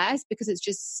less and less because it's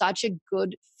just such a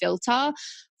good filter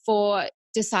for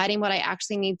deciding what I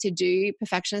actually need to do.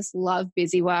 Perfectionists love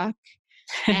busy work.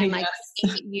 And like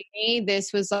Yes. in uni,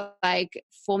 this was like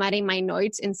formatting my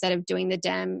notes instead of doing the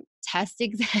damn test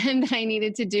exam that I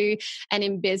needed to do. And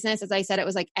in business, as I said, it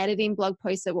was like editing blog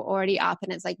posts that were already up,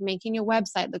 and it's like making your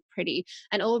website look pretty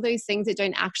and all of those things that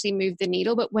don't actually move the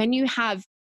needle. But when you have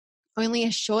only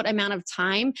a short amount of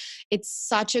time, it's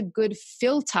such a good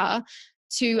filter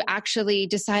to actually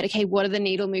decide, okay, what are the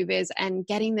needle movers and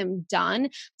getting them done.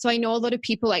 So I know a lot of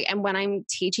people like, and when I'm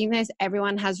teaching this,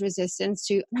 everyone has resistance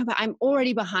to, no, but I'm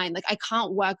already behind. Like I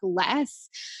can't work less.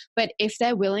 But if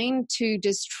they're willing to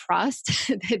just trust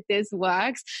that this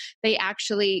works, they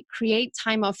actually create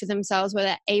time off for themselves where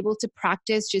they're able to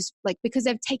practice just like, because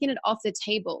they've taken it off the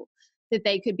table that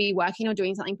they could be working or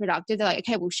doing something productive. They're like,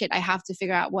 okay, well, shit, I have to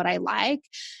figure out what I like.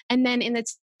 And then in the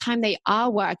time they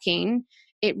are working,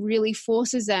 it really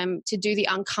forces them to do the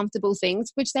uncomfortable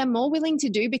things, which they're more willing to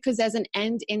do because there's an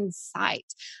end in sight.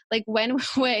 Like when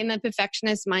we're in the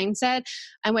perfectionist mindset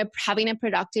and we're having a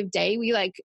productive day, we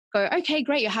like go, okay,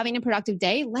 great, you're having a productive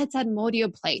day. Let's add more to your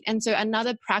plate. And so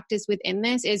another practice within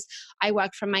this is I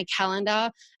work from my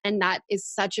calendar, and that is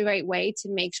such a great way to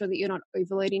make sure that you're not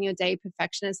overloading your day.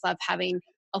 Perfectionists love having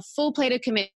a full plate of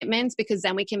commitments because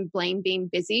then we can blame being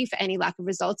busy for any lack of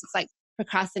results. It's like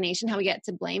procrastination, how we get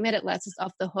to blame it. It lets us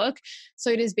off the hook.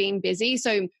 So it is being busy.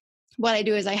 So what I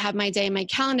do is I have my day in my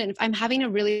calendar. And if I'm having a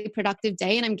really productive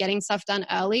day and I'm getting stuff done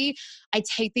early, I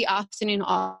take the afternoon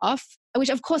off, which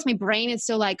of course my brain is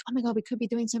still like, oh my God, we could be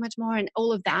doing so much more and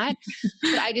all of that.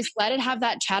 But I just let it have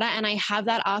that chatter and I have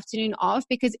that afternoon off,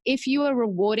 because if you are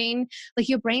rewarding, like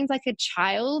your brain's like a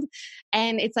child,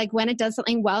 and it's like when it does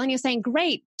something well and you're saying,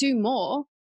 great, do more.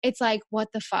 It's like, what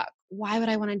the fuck? Why would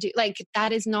I want to do? Like,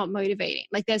 that is not motivating.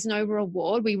 Like, there's no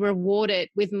reward. We reward it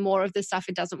with more of the stuff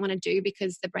it doesn't want to do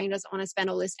because the brain doesn't want to spend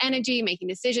all this energy making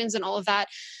decisions and all of that.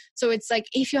 So it's like,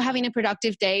 if you're having a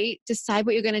productive day, decide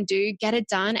what you're going to do, get it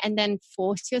done, and then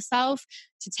force yourself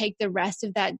to take the rest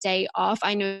of that day off.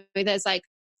 I know there's like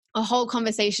a whole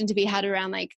conversation to be had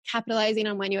around like capitalizing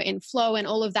on when you're in flow and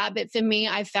all of that. But for me,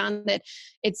 I found that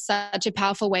it's such a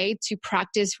powerful way to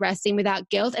practice resting without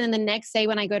guilt. And then the next day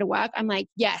when I go to work, I'm like,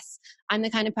 yes, I'm the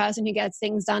kind of person who gets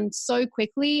things done so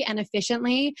quickly and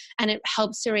efficiently. And it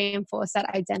helps to reinforce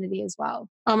that identity as well.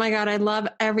 Oh my God, I love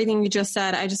everything you just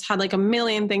said. I just had like a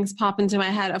million things pop into my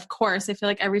head. Of course, I feel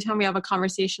like every time we have a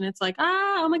conversation, it's like,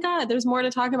 oh my God, there's more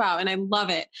to talk about. And I love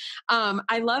it.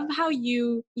 I love how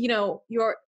your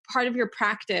part of your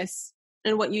practice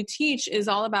and what you teach is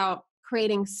all about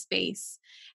creating space.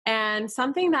 And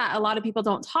something that a lot of people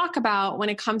don't talk about when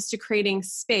it comes to creating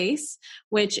space,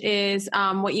 which is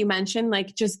what you mentioned,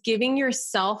 like just giving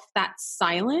yourself that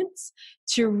silence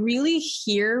to really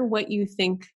hear what you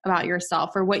think about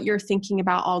yourself, or what you're thinking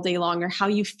about all day long, or how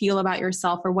you feel about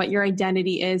yourself, or what your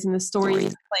identity is and the stories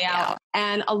that play out.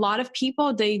 And a lot of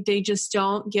people, they just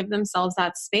don't give themselves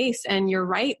that space. And you're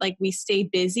right. Like we stay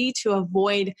busy to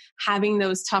avoid having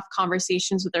those tough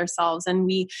conversations with ourselves, and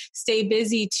we stay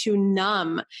busy to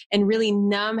numb and really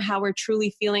numb how we're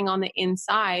truly feeling on the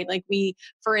inside. Like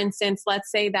for instance,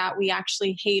 let's say that we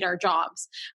actually hate our jobs,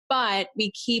 but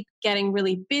we keep getting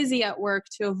really busy at work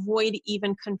to avoid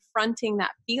even confronting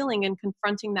that feeling and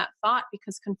confronting that thought,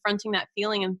 because confronting that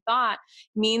feeling and thought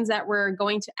means that we're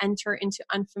going to enter into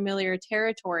unfamiliar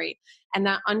territory. And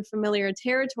that unfamiliar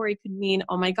territory could mean,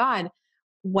 oh my God,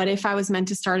 what if I was meant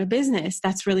to start a business?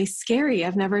 That's really scary.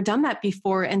 I've never done that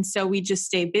before. And so we just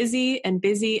stay busy and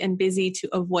busy and busy to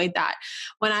avoid that.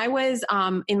 When I was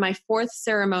in my fourth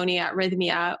ceremony at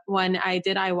Rhythmia, when I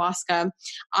did ayahuasca,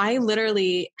 I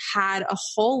literally had a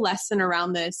whole lesson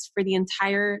around this for the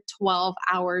entire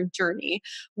 12-hour journey,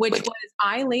 which was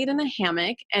I laid in a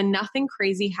hammock and nothing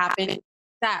crazy happened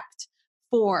except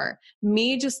for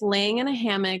me just laying in a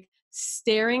hammock,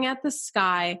 staring at the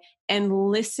sky and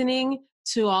listening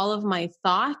to all of my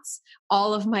thoughts,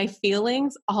 all of my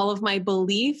feelings, all of my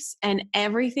beliefs, and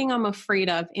everything I'm afraid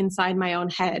of inside my own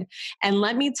head. And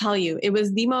let me tell you, it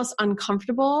was the most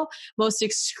uncomfortable, most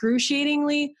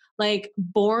excruciatingly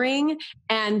boring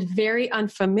and very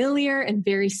unfamiliar and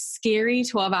very scary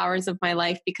 12 hours of my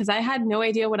life, because I had no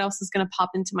idea what else was going to pop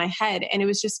into my head. And it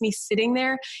was just me sitting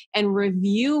there and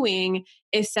reviewing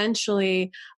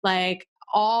essentially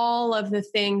all of the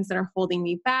things that are holding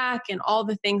me back and all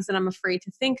the things that I'm afraid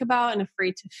to think about and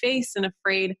afraid to face and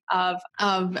afraid of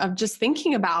just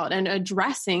thinking about and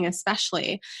addressing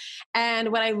especially.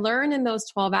 And what I learned in those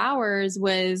 12 hours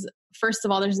was, first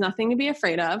of all, there's nothing to be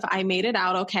afraid of. I made it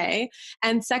out okay.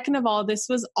 And second of all, this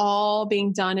was all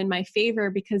being done in my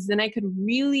favor, because then I could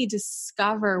really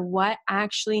discover what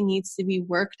actually needs to be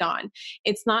worked on.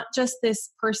 It's not just this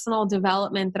personal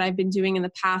development that I've been doing in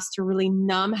the past to really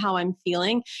numb how I'm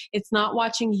feeling. It's not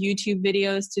watching YouTube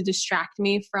videos to distract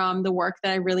me from the work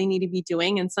that I really need to be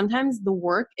doing. And sometimes the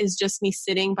work is just me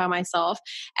sitting by myself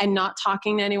and not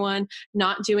talking to anyone,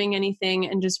 not doing anything,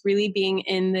 and just really being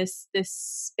in this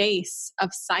space of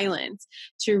silence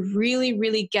to really,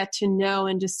 really get to know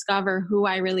and discover who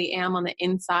I really am on the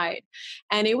inside.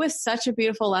 And it was such a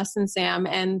beautiful lesson, Sam.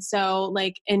 And so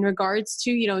in regards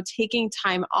to, taking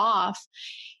time off,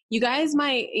 you guys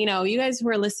who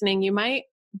are listening, you might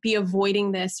be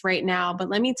avoiding this right now. But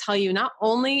let me tell you, not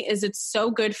only is it so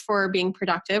good for being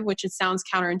productive, which it sounds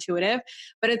counterintuitive,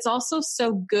 but it's also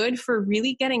so good for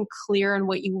really getting clear on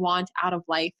what you want out of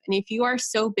life. And if you are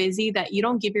so busy that you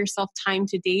don't give yourself time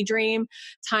to daydream,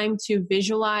 time to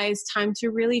visualize, time to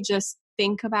really just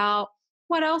think about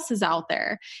what else is out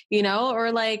there,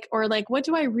 or what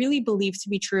do I really believe to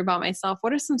be true about myself?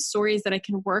 What are some stories that I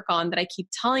can work on that I keep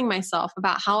telling myself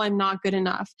about how I'm not good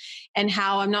enough and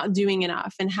how I'm not doing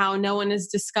enough and how no one is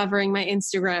discovering my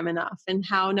Instagram enough and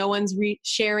how no one's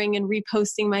sharing and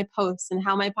reposting my posts and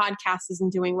how my podcast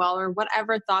isn't doing well, or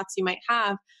whatever thoughts you might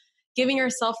have. Giving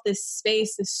yourself this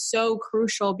space is so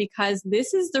crucial, because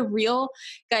this is the real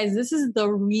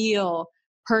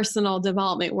personal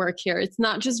development work here. It's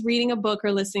not just reading a book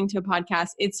or listening to a podcast.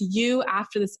 It's you,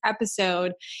 after this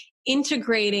episode,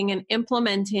 integrating and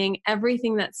implementing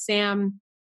everything that Sam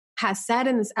has said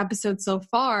in this episode so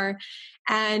far,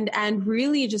 and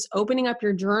really just opening up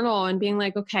your journal and being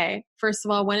like, okay, first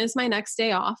of all, when is my next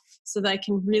day off, so that I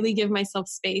can really give myself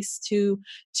space to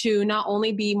not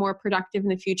only be more productive in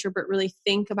the future, but really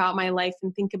think about my life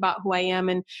and think about who I am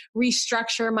and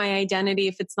restructure my identity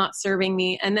if it's not serving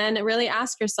me. And then really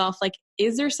ask yourself,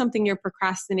 is there something you're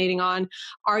procrastinating on?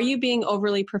 Are you being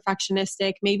overly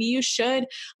perfectionistic? Maybe you should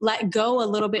let go a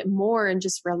little bit more and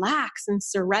just relax and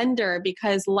surrender,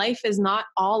 because life is not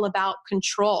all about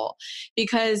control,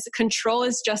 because control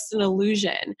is just an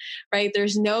illusion, right?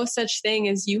 There's no such thing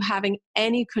as you having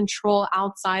any control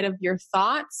outside of your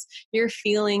thoughts, your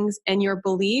feelings, and your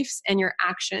beliefs and your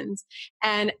actions.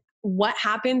 And what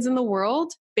happens in the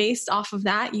world based off of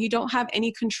that, you don't have any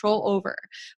control over.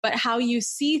 But how you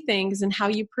see things and how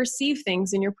you perceive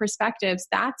things and your perspectives,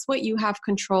 that's what you have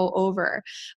control over.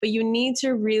 But you need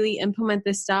to really implement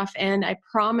this stuff. And I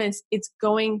promise it's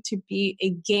going to be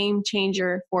a game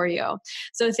changer for you.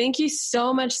 So thank you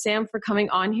so much, Sam, for coming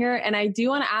on here. And I do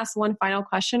want to ask one final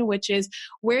question, which is,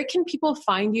 where can people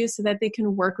find you so that they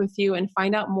can work with you and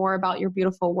find out more about your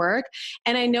beautiful work?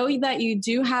 And I know that you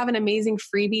do have an amazing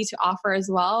freebie to offer as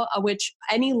well, which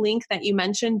any link that you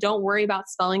mentioned, don't worry about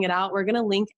spelling it out. We're going to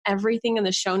link everything in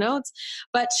the show notes,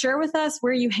 but share with us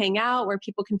where you hang out, where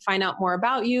people can find out more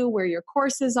about you, where your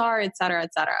courses are, et cetera,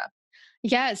 et cetera.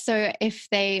 Yeah. So if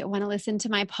they want to listen to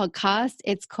my podcast,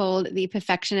 it's called the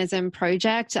Perfectionism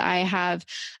Project. I have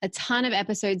a ton of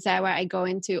episodes there where I go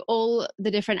into all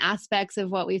the different aspects of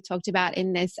what we've talked about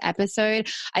in this episode.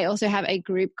 I also have a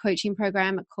group coaching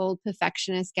program called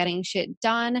Perfectionist Getting Shit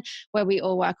Done, where we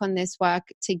all work on this work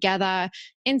together.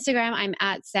 Instagram, I'm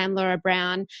at Sam Laura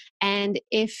Brown. And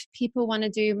if people want to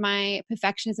do my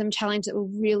perfectionism challenge, it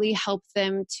will really help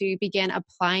them to begin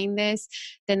applying this,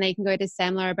 then they can go to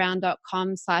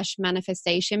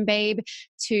samlaurabrown.com/manifestationbabe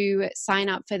to sign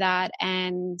up for that.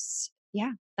 And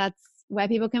yeah, that's where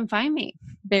people can find me.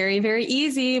 Very, very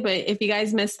easy. But if you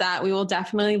guys missed that, we will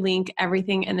definitely link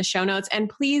everything in the show notes. And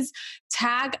please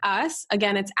tag us.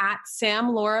 Again, it's at Sam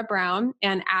Laura Brown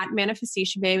and at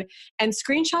Manifestation Babe, and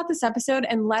screenshot this episode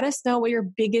and let us know what your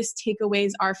biggest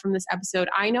takeaways are from this episode.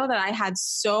 I know that I had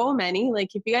so many.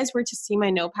 Like, if you guys were to see my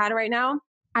notepad right now,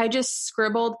 I just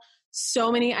scribbled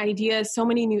so many ideas, so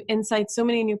many new insights, so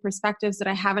many new perspectives that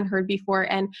I haven't heard before.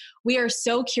 And we are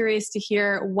so curious to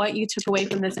hear what you took away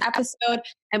from this episode.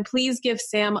 And please give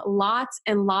Sam lots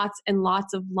and lots and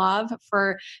lots of love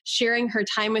for sharing her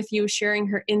time with you, sharing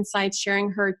her insights,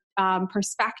 sharing her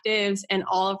perspectives, and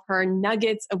all of her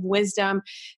nuggets of wisdom.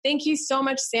 Thank you so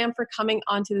much, Sam, for coming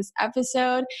onto this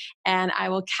episode. And I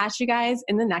will catch you guys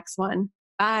in the next one.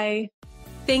 Bye.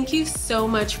 Thank you so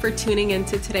much for tuning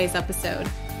into today's episode.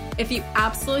 If you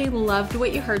absolutely loved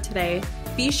what you heard today,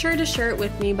 be sure to share it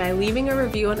with me by leaving a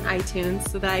review on iTunes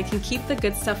so that I can keep the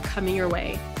good stuff coming your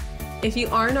way. If you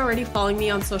aren't already following me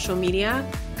on social media,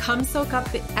 come soak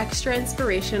up the extra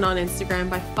inspiration on Instagram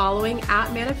by following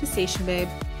at Manifestation Babe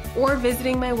or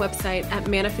visiting my website at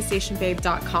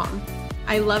manifestationbabe.com.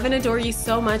 I love and adore you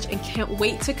so much and can't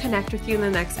wait to connect with you in the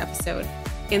next episode.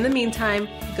 In the meantime,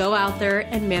 go out there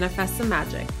and manifest some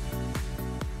magic.